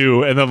Saigon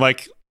Zoo and then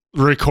like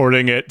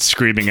recording it,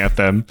 screaming at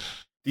them.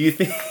 Do you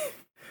think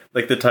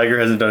like the tiger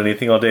hasn't done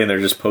anything all day and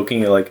they're just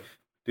poking it like,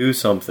 do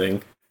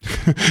something?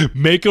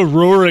 Make a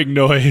roaring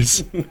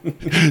noise.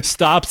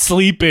 Stop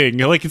sleeping.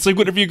 Like it's like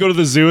whenever you go to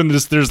the zoo and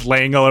there's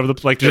laying all over the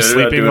like just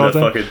sleeping all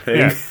the time. Fucking thing.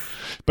 Yeah.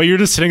 But you're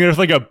just sitting there with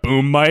like a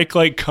boom mic,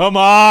 like, come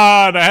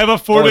on, I have a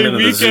 4-day weekend.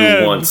 The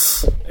zoo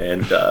once,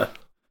 and there's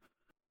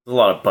a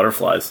lot of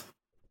butterflies.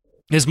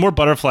 There's more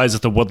butterflies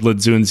at the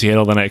Woodland Zoo in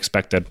Seattle than I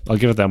expected. I'll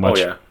give it that much.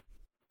 Oh, yeah.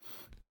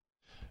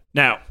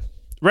 Now,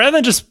 rather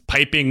than just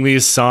piping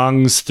these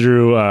songs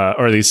through,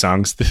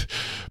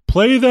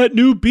 play that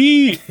new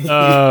beat. Play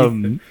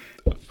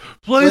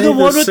the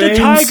one with the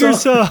tiger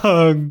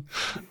song.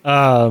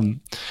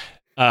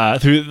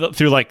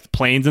 Through like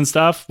planes and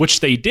stuff,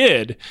 which they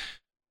did.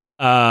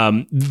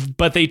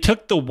 But they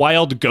took the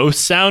Wild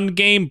Ghost Sound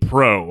Game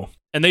Pro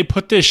and they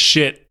put this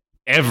shit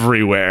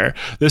everywhere.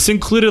 This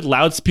included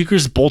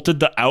loudspeakers bolted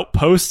to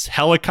outposts,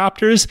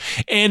 helicopters,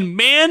 and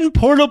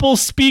man-portable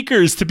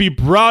speakers to be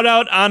brought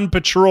out on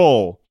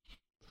patrol.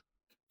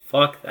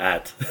 Fuck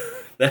that.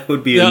 That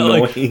would be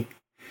annoying.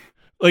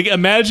 Like,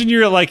 imagine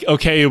you're like,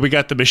 okay, we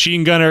got the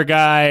machine gunner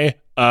guy,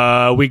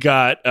 we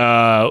got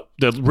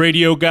the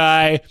radio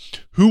guy.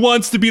 Who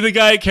wants to be the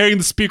guy carrying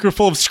the speaker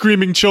full of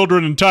screaming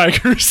children and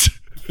tigers?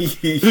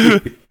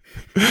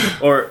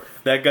 Or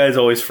that guy's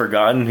always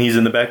forgotten. He's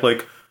in the back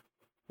like,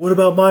 what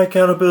about my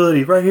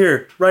accountability? Right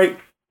here. Right?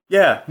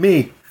 Yeah,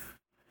 me.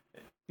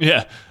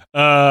 Yeah.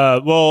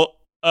 Well,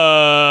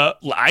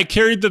 I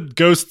carried the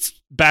ghost's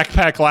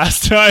backpack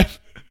last time.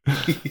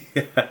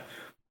 Yeah.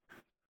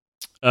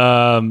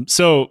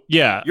 So,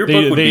 yeah. Your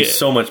book would be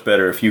so much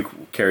better if you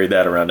carried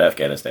that around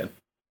Afghanistan.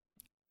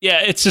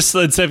 Yeah, it's just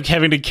instead of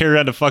having to carry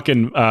around a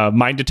fucking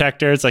mine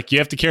detector, it's like you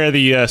have to carry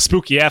the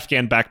spooky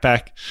Afghan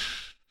backpack.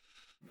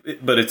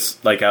 But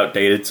it's like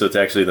outdated, so it's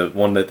actually the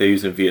one that they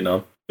use in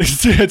Vietnam.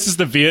 It's just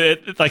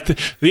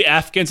the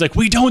Afghans like,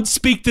 we don't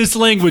speak this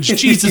language.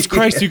 Jesus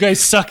Christ, you guys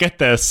suck at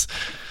this.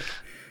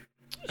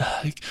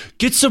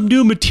 Get some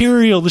new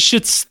material. The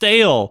shit's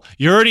stale.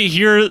 You're already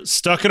here,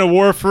 stuck in a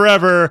war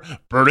forever,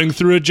 burning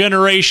through a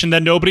generation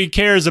that nobody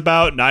cares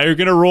about. Now you're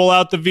gonna roll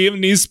out the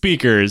Vietnamese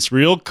speakers.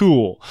 Real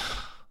cool.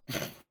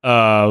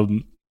 Now,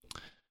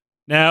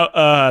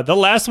 the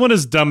last one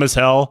is dumb as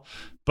hell,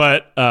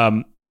 but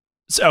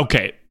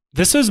okay.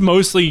 This is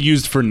mostly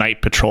used for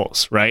night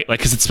patrols, right? Like,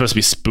 because it's supposed to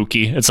be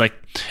spooky. It's like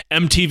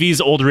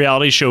MTV's old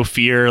reality show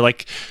Fear.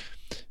 Like,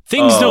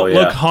 Things don't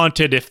look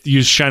haunted if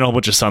you shine a whole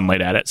bunch of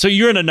sunlight at it. So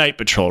you're in a night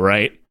patrol,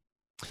 right?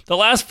 The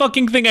last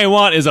fucking thing I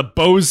want is a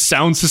Bose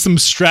sound system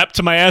strapped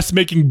to my ass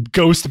making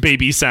ghost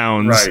baby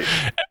sounds. Right.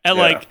 And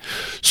like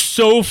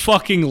so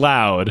fucking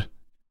loud.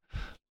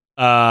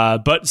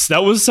 But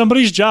that was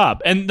somebody's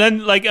job. And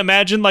then like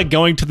imagine like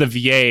going to the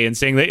VA and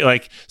saying that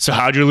like, so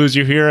how'd you lose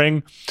your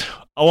hearing?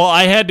 Oh, well,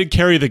 I had to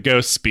carry the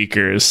ghost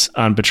speakers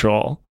on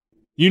patrol.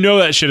 You know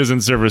that shit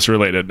isn't service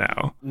related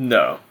now.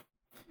 No.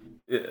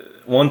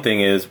 One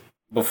thing is,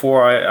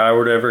 before I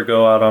were to ever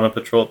go out on a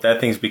patrol, that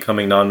thing's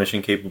becoming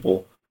non-mission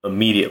capable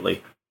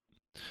immediately.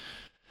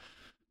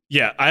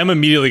 Yeah, I'm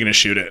immediately going to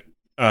shoot it.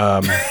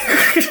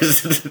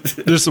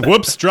 Just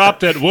whoops,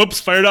 dropped it. Whoops,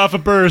 fired off a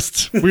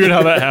burst. Weird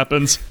how that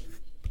happens.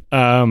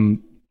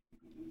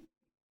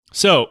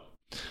 So,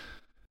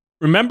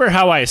 remember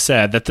how I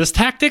said that this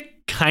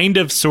tactic kind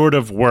of sort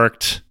of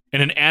worked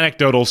in an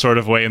anecdotal sort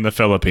of way in the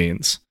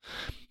Philippines?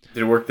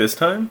 Did it work this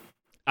time?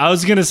 I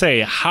was going to say,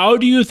 how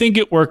do you think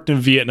it worked in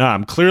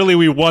Vietnam? Clearly,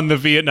 we won the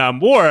Vietnam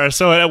War,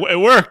 so it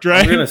worked,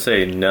 right? I'm going to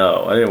say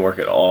no. It didn't work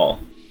at all.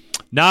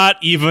 Not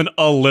even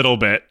a little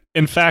bit.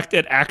 In fact,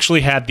 it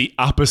actually had the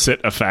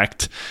opposite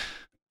effect.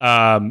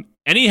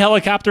 Any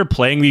helicopter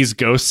playing these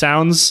ghost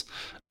sounds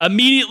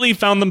immediately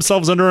found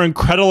themselves under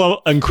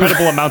incredible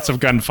amounts of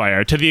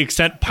gunfire, to the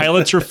extent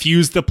pilots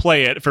refused to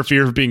play it for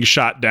fear of being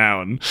shot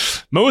down.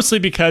 Mostly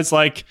because,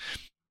 like,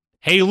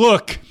 hey,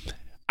 look,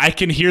 I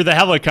can hear the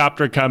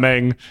helicopter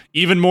coming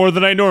even more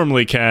than I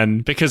normally can,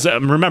 because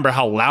remember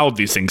how loud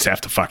these things have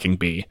to fucking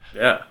be.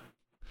 Yeah.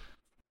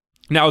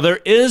 Now,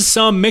 there is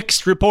some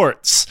mixed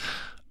reports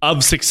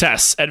of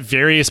success at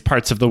various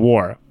parts of the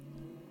war.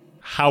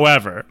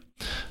 However,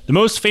 the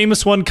most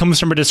famous one comes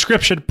from a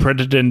description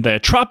printed in the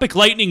Tropic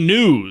Lightning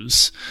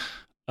News,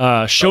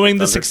 showing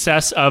the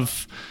success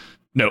of...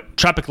 No,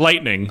 Tropic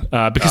Lightning,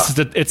 because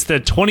it's the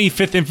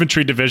 25th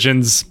Infantry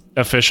Division's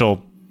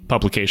official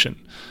publication.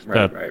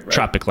 Right.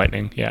 Tropic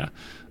Lightning, yeah.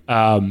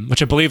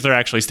 Which I believe they're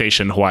actually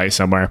stationed in Hawaii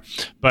somewhere.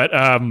 But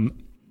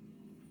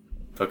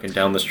fucking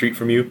down the street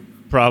from you?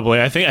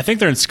 Probably. I think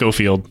they're in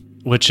Schofield,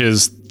 which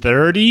is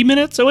 30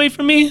 minutes away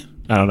from me.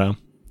 I don't know.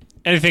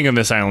 Anything on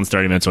this island's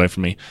 30 minutes away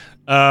from me.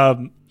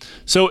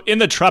 So in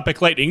the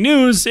Tropic Lightning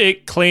News,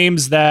 it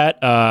claims that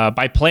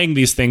by playing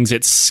these things,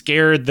 it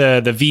scared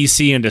the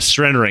VC into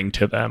surrendering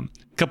to them.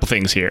 A couple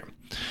things here.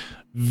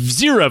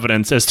 Zero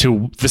evidence as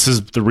to this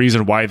is the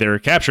reason why they were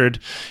captured.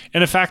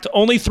 And in fact,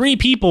 only 3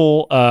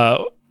 people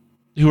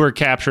who were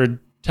captured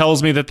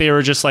tells me that they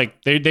were just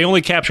like, they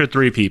only captured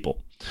 3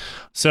 people.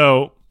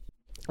 So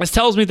this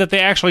tells me that they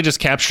actually just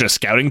captured a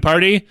scouting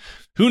party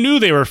who knew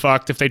they were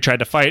fucked if they tried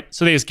to fight,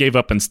 so they just gave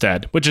up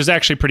instead, which is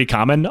actually pretty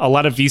common. A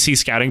lot of VC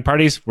scouting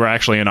parties were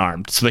actually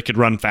unarmed, so they could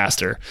run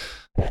faster.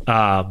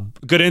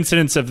 Good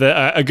incidents of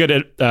a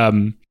good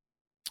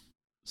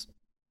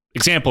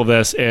example of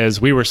this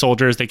is We Were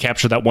Soldiers. They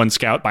captured that one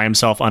scout by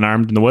himself,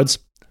 unarmed, in the woods.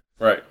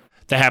 Right.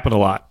 That happened a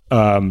lot.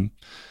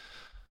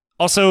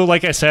 Also,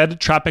 like I said,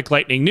 Tropic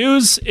Lightning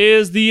News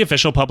is the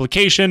official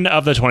publication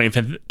of the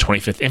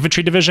 25th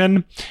Infantry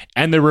Division,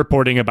 and they're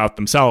reporting about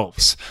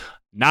themselves.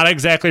 Not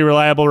exactly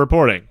reliable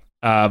reporting.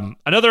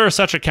 Another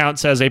such account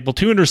says a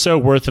platoon or so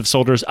worth of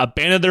soldiers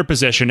abandoned their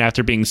position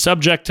after being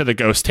subject to the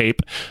ghost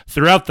tape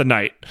throughout the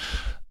night.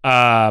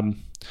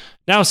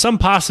 Now, some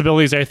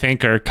possibilities, I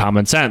think, are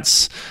common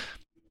sense.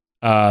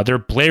 They're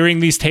blaring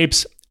these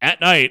tapes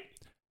at night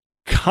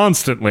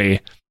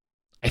constantly.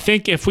 I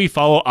think if we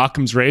follow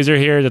Occam's razor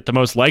here, that the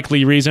most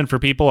likely reason for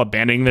people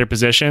abandoning their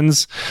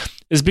positions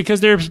is because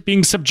they're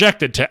being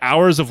subjected to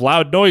hours of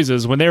loud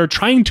noises when they are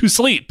trying to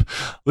sleep,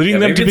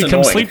 leading them to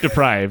become sleep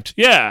deprived.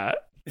 Yeah.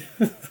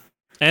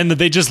 And that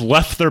they just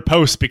left their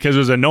post because it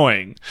was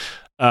annoying.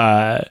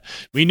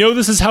 We know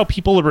this is how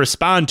people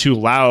respond to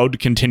loud,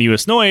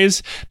 continuous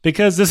noise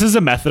because this is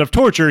a method of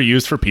torture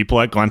used for people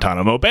at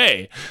Guantanamo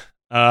Bay.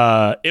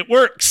 It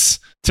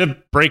works to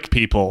break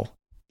people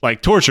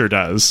like torture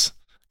does.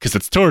 Because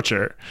it's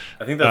torture.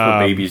 I think that's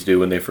what babies do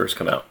when they first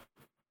come out.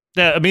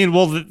 I mean,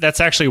 well,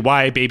 that's actually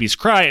why babies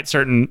cry at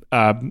certain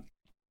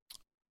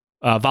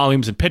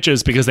volumes and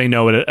pitches, because they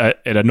know it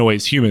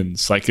annoys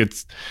humans. Like,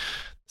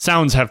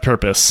 sounds have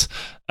purpose.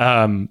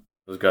 Those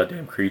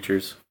goddamn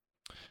creatures.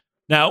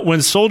 Now,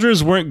 when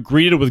soldiers weren't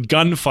greeted with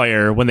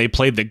gunfire when they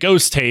played the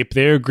ghost tape,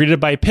 they were greeted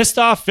by pissed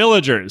off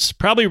villagers,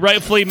 probably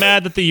rightfully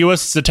mad that the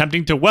U.S. is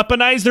attempting to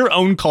weaponize their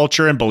own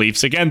culture and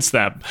beliefs against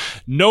them.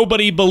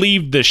 Nobody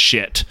believed this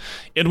shit.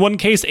 In one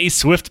case, a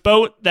swift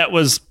boat that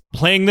was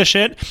playing the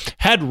shit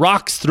had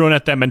rocks thrown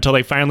at them until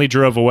they finally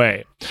drove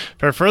away.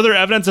 For further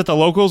evidence that the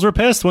locals were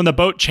pissed, when the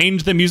boat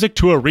changed the music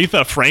to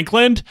Aretha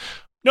Franklin,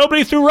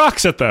 nobody threw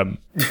rocks at them.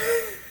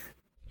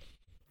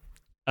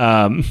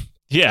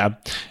 Yeah.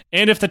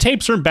 And if the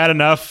tapes weren't bad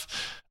enough,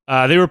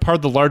 they were part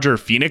of the larger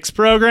Phoenix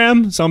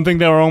program, something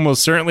that will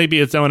almost certainly be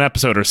its own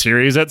episode or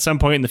series at some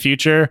point in the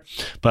future.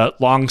 But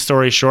long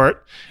story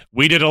short,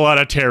 we did a lot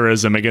of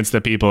terrorism against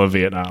the people of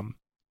Vietnam.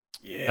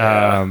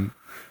 Yeah.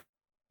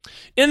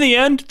 In the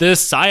end, the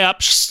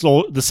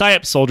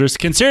PSYOP soldiers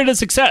considered it a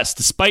success,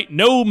 despite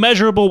no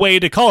measurable way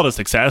to call it a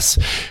success,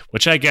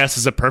 which I guess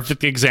is a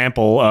perfect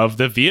example of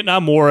the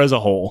Vietnam War as a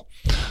whole.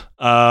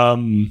 But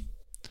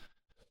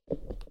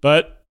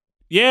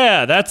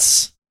yeah,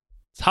 it's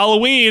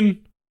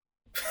Halloween.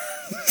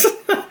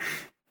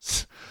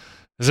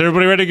 Is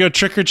everybody ready to go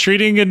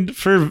trick-or-treating and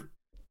for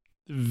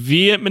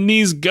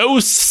Vietnamese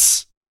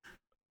ghosts?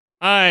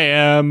 I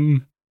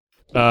am.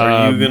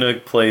 Are you going to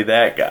play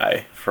that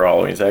guy for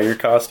Halloween? Is that your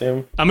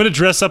costume? I'm going to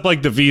dress up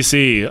like the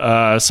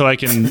VC so I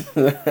can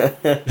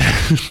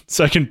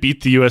so I can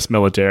beat the U.S.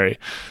 military. It's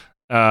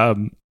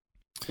going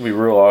to be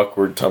real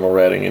awkward tunnel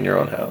ratting in your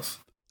own house.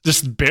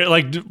 Just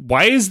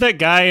why is that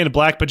guy in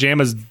black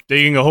pajamas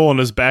digging a hole in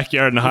his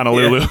backyard in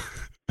Honolulu?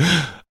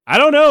 Yeah. I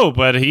don't know,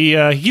 but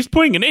he's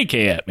pointing an AK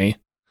at me.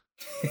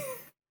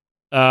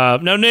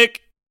 No,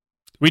 Nick,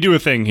 we do a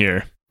thing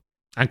here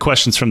on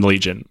Questions from the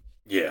Legion.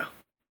 Yeah.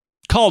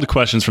 Called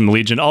Questions from the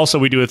Legion. Also,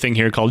 we do a thing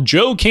here called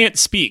Joe Can't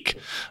Speak.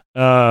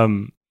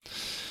 So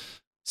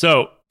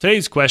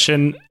today's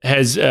question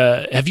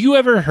have you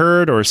ever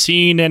heard or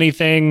seen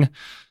anything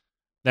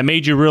that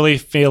made you really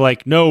feel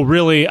like, no,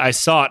 really, I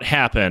saw it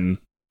happen?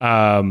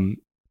 I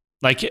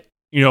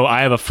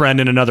have a friend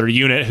in another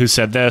unit who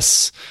said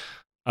this.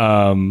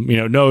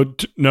 No,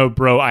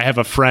 bro, I have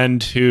a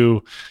friend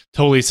who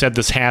totally said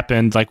this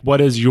happened. Like, what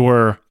is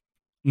your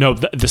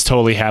this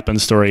totally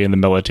happened story in the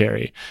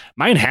military?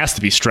 Mine has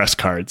to be stress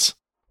cards.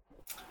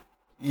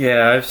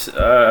 Yeah,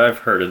 I've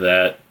heard of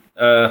that.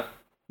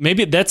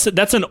 Maybe that's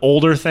an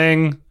older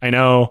thing. I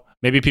know.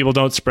 Maybe people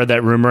don't spread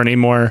that rumor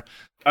anymore.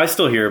 I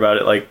still hear about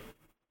it. Like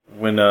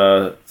when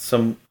I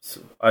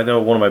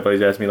know one of my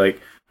buddies asked me,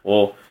 like,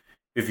 well,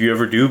 if you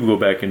ever do go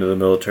back into the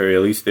military,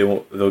 at least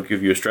they'll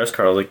give you a stress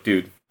card. I was like,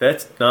 dude,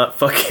 that's not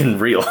fucking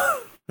real.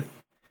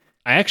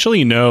 I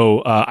actually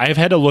know. I've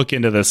had to look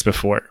into this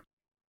before.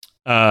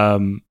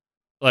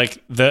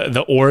 Like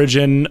the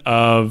origin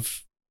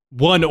of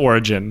one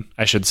origin,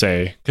 I should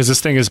say, because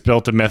this thing is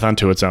built a myth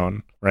unto its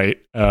own, right?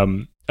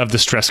 Of the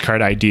stress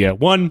card idea.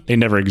 One, they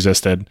never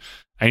existed.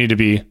 I need to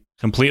be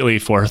completely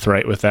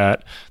forthright with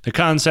that. The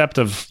concept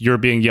of you're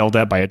being yelled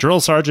at by a drill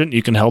sergeant,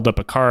 you can hold up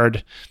a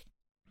card,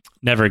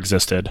 never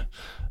existed.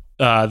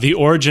 The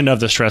origin of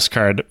the stress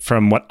card,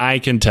 from what I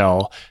can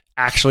tell,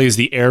 actually is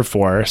the Air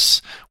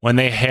Force when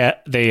they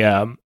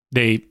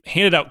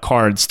handed out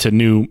cards to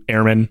new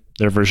airmen,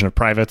 their version of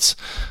privates,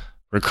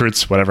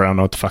 recruits, whatever, I don't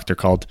know what the fuck they're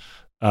called.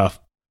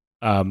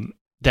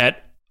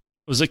 That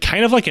was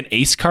kind of like an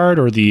ACE card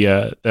or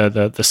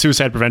the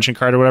suicide prevention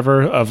card or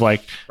whatever of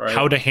like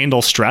how to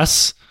handle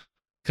stress.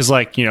 Because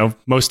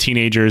most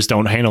teenagers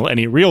don't handle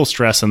any real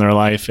stress in their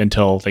life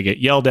until they get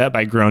yelled at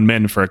by grown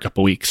men for a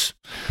couple weeks.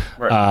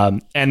 Right.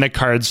 And the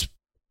cards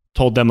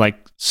told them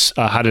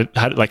how to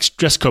like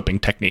stress coping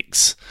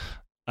techniques.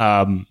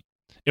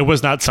 It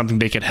was not something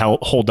they could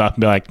hold up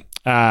and be like,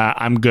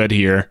 I'm good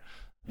here.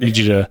 Need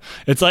you to.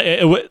 It's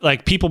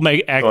like people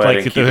may act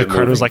like the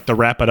card was like the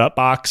Wrap It Up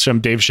box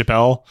from Dave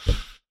Chappelle.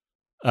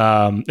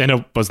 And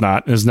it was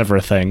not. It was never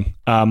a thing.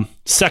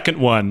 Second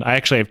one, I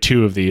actually have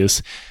two of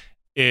these,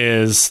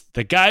 is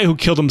the guy who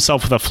killed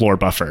himself with a floor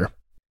buffer.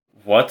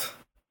 What?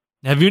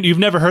 You've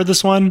never heard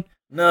this one?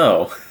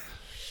 No.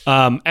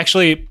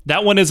 Actually,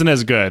 that one isn't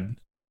as good.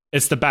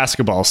 It's the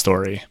basketball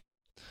story.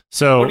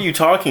 So what are you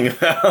talking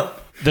about?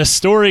 The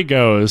story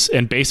goes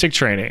in basic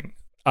training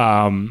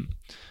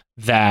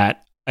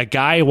that a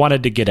guy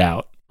wanted to get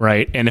out,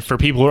 right? And for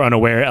people who are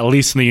unaware, at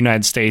least in the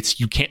United States,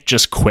 you can't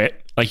just quit.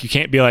 Like, you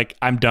can't be like,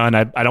 I'm done.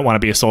 I don't want to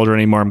be a soldier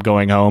anymore. I'm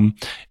going home.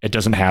 It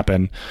doesn't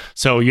happen.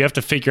 So you have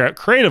to figure out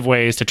creative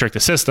ways to trick the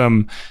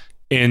system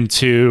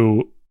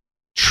into,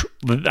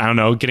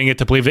 getting it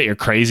to believe that you're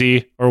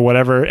crazy or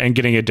whatever, and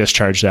getting a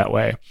discharge that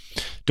way.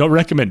 Don't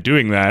recommend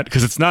doing that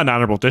because it's not an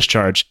honorable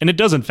discharge, and it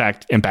does, in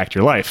fact, impact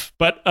your life.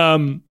 But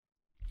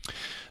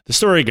the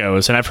story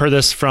goes, and I've heard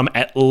this from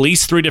at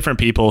least 3 different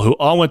people who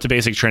all went to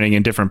basic training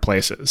in different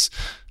places,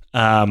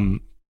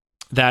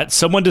 that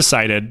someone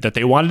decided that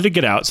they wanted to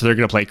get out, so they're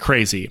going to play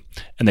crazy.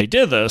 And they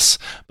did this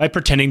by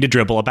pretending to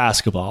dribble a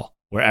basketball.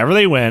 Wherever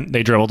they went,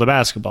 they dribbled a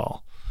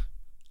basketball.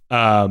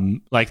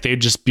 Like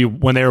they'd just be,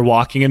 when they were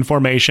walking in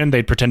formation,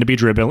 they'd pretend to be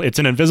dribbling. It's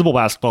an invisible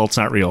basketball. It's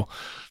not real.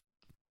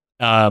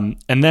 And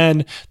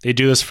then they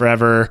do this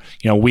forever,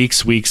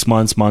 weeks,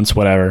 months,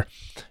 whatever.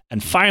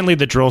 And finally,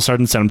 the drill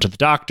sergeant sent him to the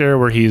doctor,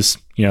 where he's,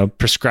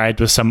 prescribed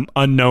with some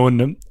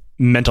unknown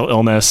mental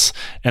illness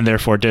and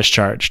therefore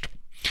discharged.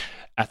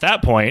 At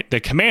that point, the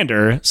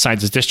commander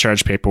signs his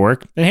discharge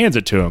paperwork and hands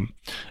it to him.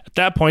 At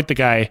that point, the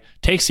guy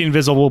takes the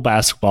invisible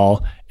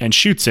basketball and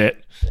shoots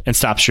it and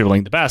stops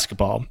dribbling the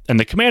basketball. And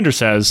the commander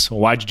says, well,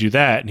 why'd you do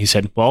that? And he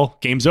said, well,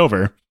 game's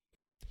over.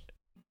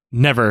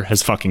 Never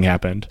has fucking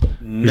happened.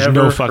 There's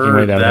no fucking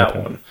way that would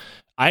happen.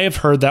 I have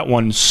heard that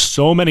one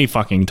so many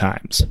fucking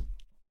times.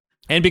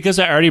 And because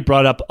I already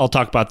brought up, I'll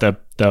talk about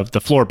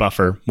the floor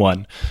buffer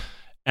one.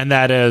 And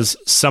that is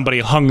somebody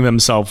hung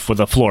themselves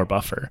with a floor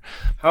buffer.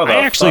 I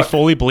actually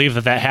fully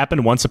believe that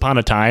happened once upon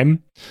a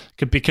time,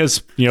 because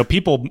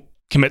people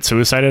commit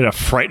suicide at a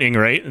frightening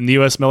rate in the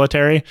U.S.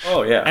 military.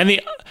 Oh yeah,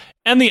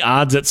 and the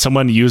odds that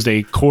someone used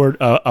a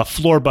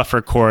floor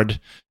buffer cord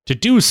to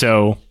do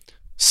so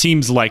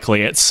seems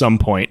likely at some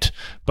point.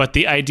 But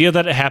the idea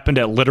that it happened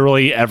at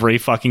literally every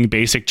fucking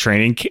basic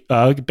training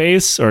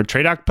base or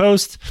TRADOC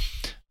post,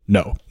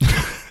 no.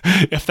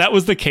 If that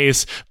was the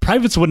case,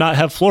 privates would not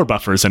have floor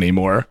buffers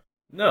anymore.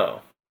 No.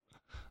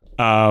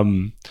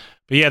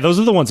 But yeah, those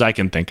are the ones I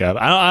can think of.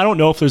 I don't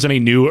know if there's any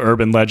new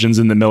urban legends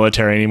in the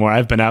military anymore.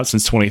 I've been out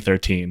since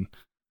 2013.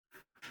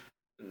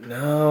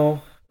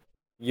 No.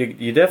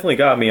 You definitely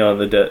got me on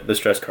the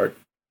stress card.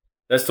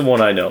 That's the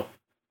one I know,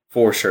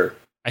 for sure.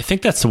 I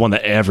think that's the one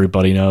that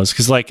everybody knows,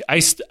 because like I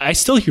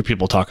still hear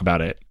people talk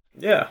about it.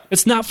 Yeah.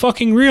 It's not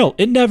fucking real.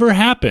 It never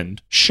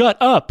happened. Shut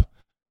up.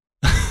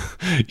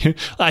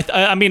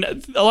 I mean,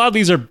 a lot of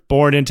these are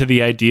born into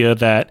the idea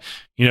that,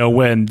 you know,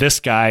 when this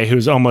guy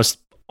who's almost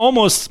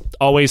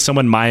always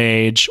someone my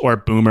age or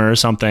boomer or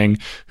something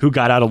who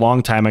got out a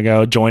long time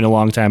ago, joined a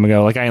long time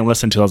ago, like I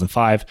enlisted in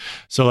 2005.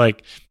 So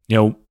like, you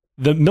know,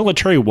 the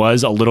military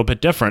was a little bit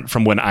different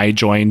from when I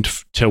joined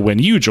to when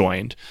you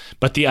joined.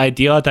 But the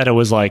idea that it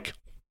was like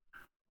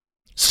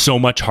so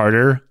much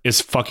harder is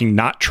fucking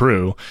not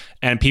true,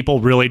 and people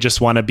really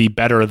just want to be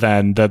better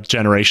than the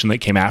generation that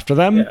came after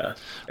them. Yeah,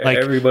 like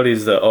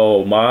everybody's the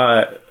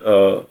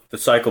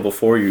cycle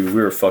before you,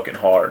 we were fucking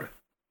hard.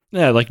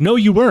 Yeah, like no,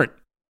 you weren't.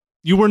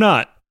 You were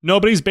not.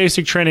 Nobody's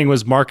basic training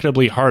was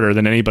marketably harder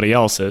than anybody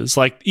else's.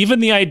 Like even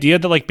the idea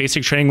that like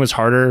basic training was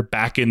harder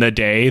back in the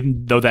day,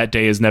 though that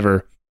day is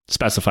never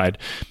specified,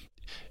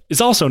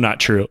 is also not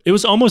true. It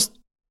was almost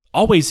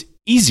always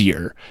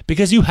easier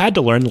because you had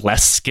to learn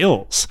less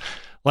skills.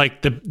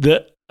 Like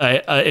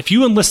if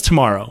you enlist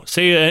tomorrow,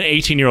 say an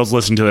 18-year-old's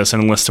listening to this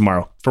and enlist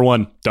tomorrow. For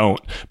one, don't.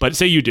 But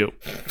say you do.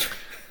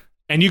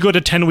 And you go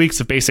to 10 weeks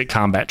of basic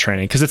combat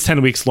training, because it's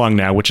 10 weeks long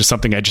now, which is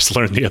something I just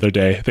learned the other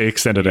day. They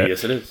extended it.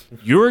 Yes, it is.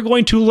 You're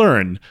going to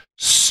learn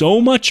so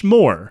much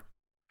more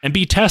and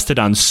be tested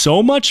on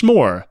so much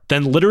more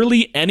than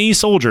literally any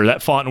soldier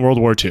that fought in World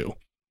War II.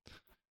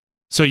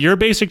 So your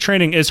basic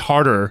training is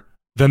harder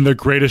than the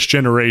greatest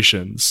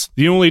generations.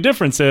 The only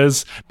difference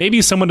is maybe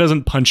someone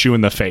doesn't punch you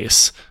in the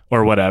face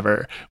or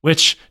whatever,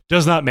 which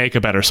does not make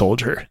a better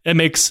soldier. It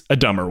makes a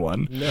dumber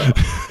one. No.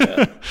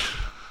 Yeah.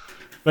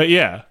 But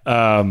yeah,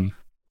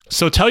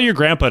 so tell your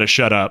grandpa to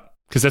shut up,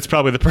 because that's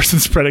probably the person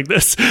spreading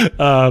this.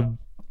 But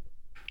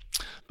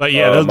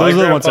yeah, those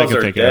are the ones I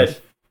can think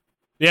of.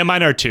 Yeah,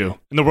 mine are too,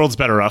 and the world's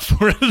better off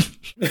for it.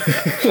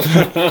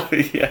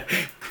 Yeah,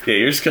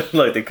 yours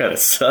they kind of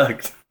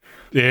sucked.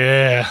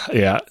 Yeah,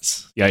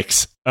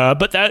 yikes.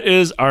 But that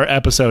is our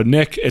episode,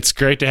 Nick. It's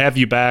great to have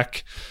you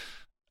back.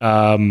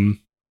 And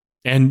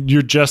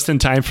you're just in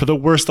time for the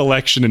worst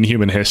election in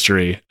human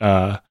history.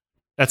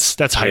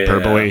 That's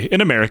hyperbole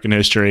in American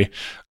history.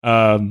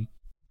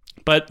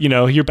 But you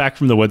know, you're back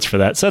from the woods for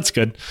that. So that's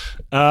good.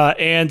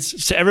 And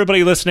to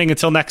everybody listening,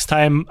 until next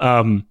time,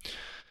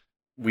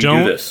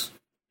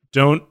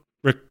 don't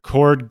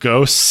record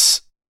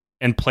ghosts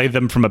and play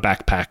them from a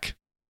backpack.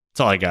 That's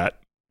all I got.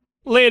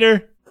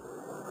 Later.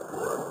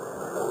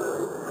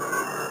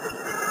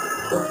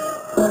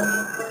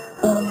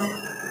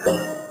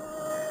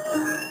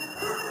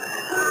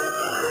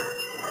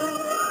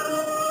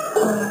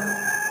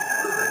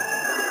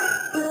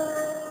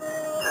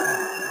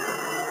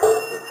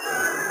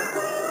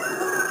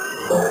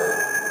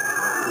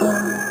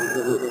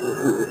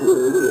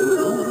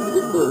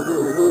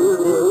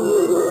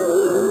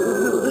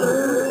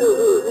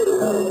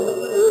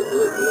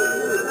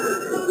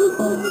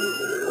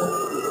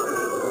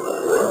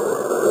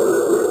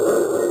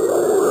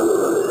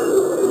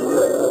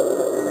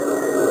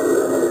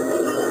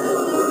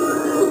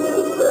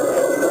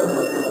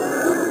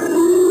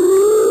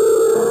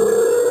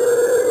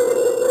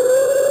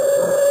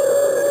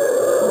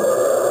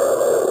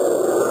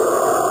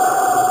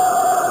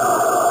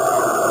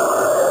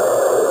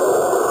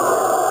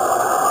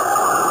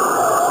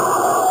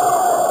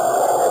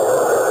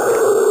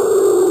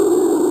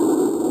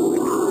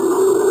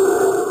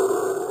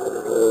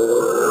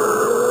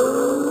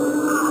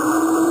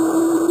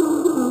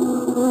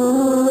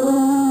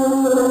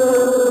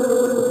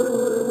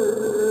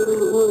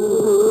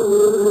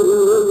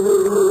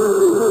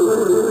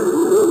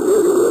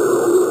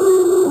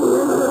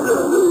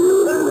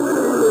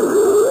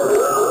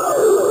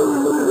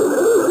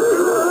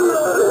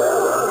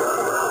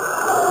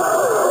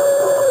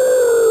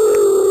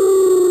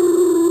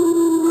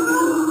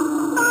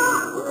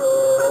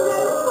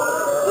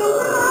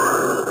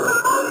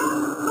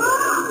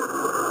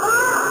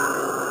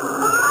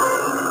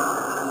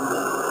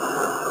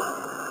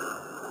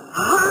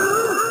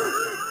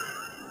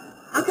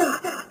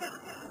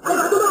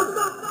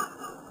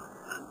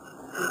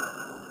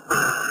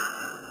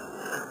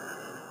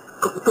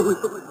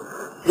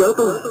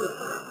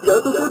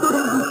 Vợ tôi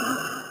đang gì?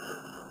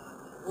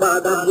 Bà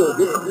đang về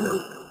với con đi.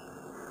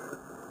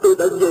 Tôi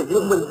đang về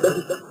với mình đây.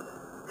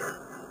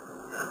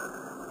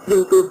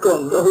 Nhưng tôi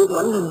còn đâu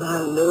mảnh hình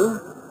hài nữa.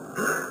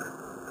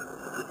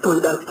 Tôi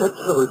đã chết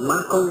rồi, má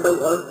con đâu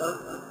ơi.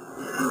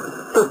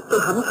 Tôi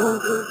hẳn thôi,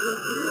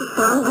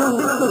 sáng hơn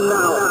biết chừng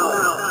nào.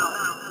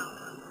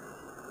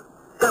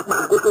 Các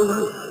bạn của tôi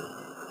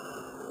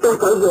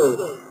phải về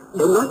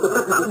để nói cho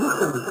các bạn biết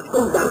rằng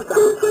tôi đã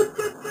chết.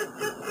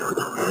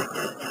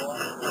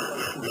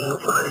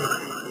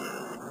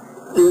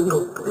 Địa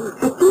ngục,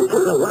 cái chết thật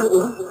là oan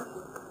uổng,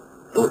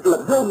 thật là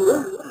vô nghĩa,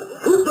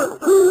 thật là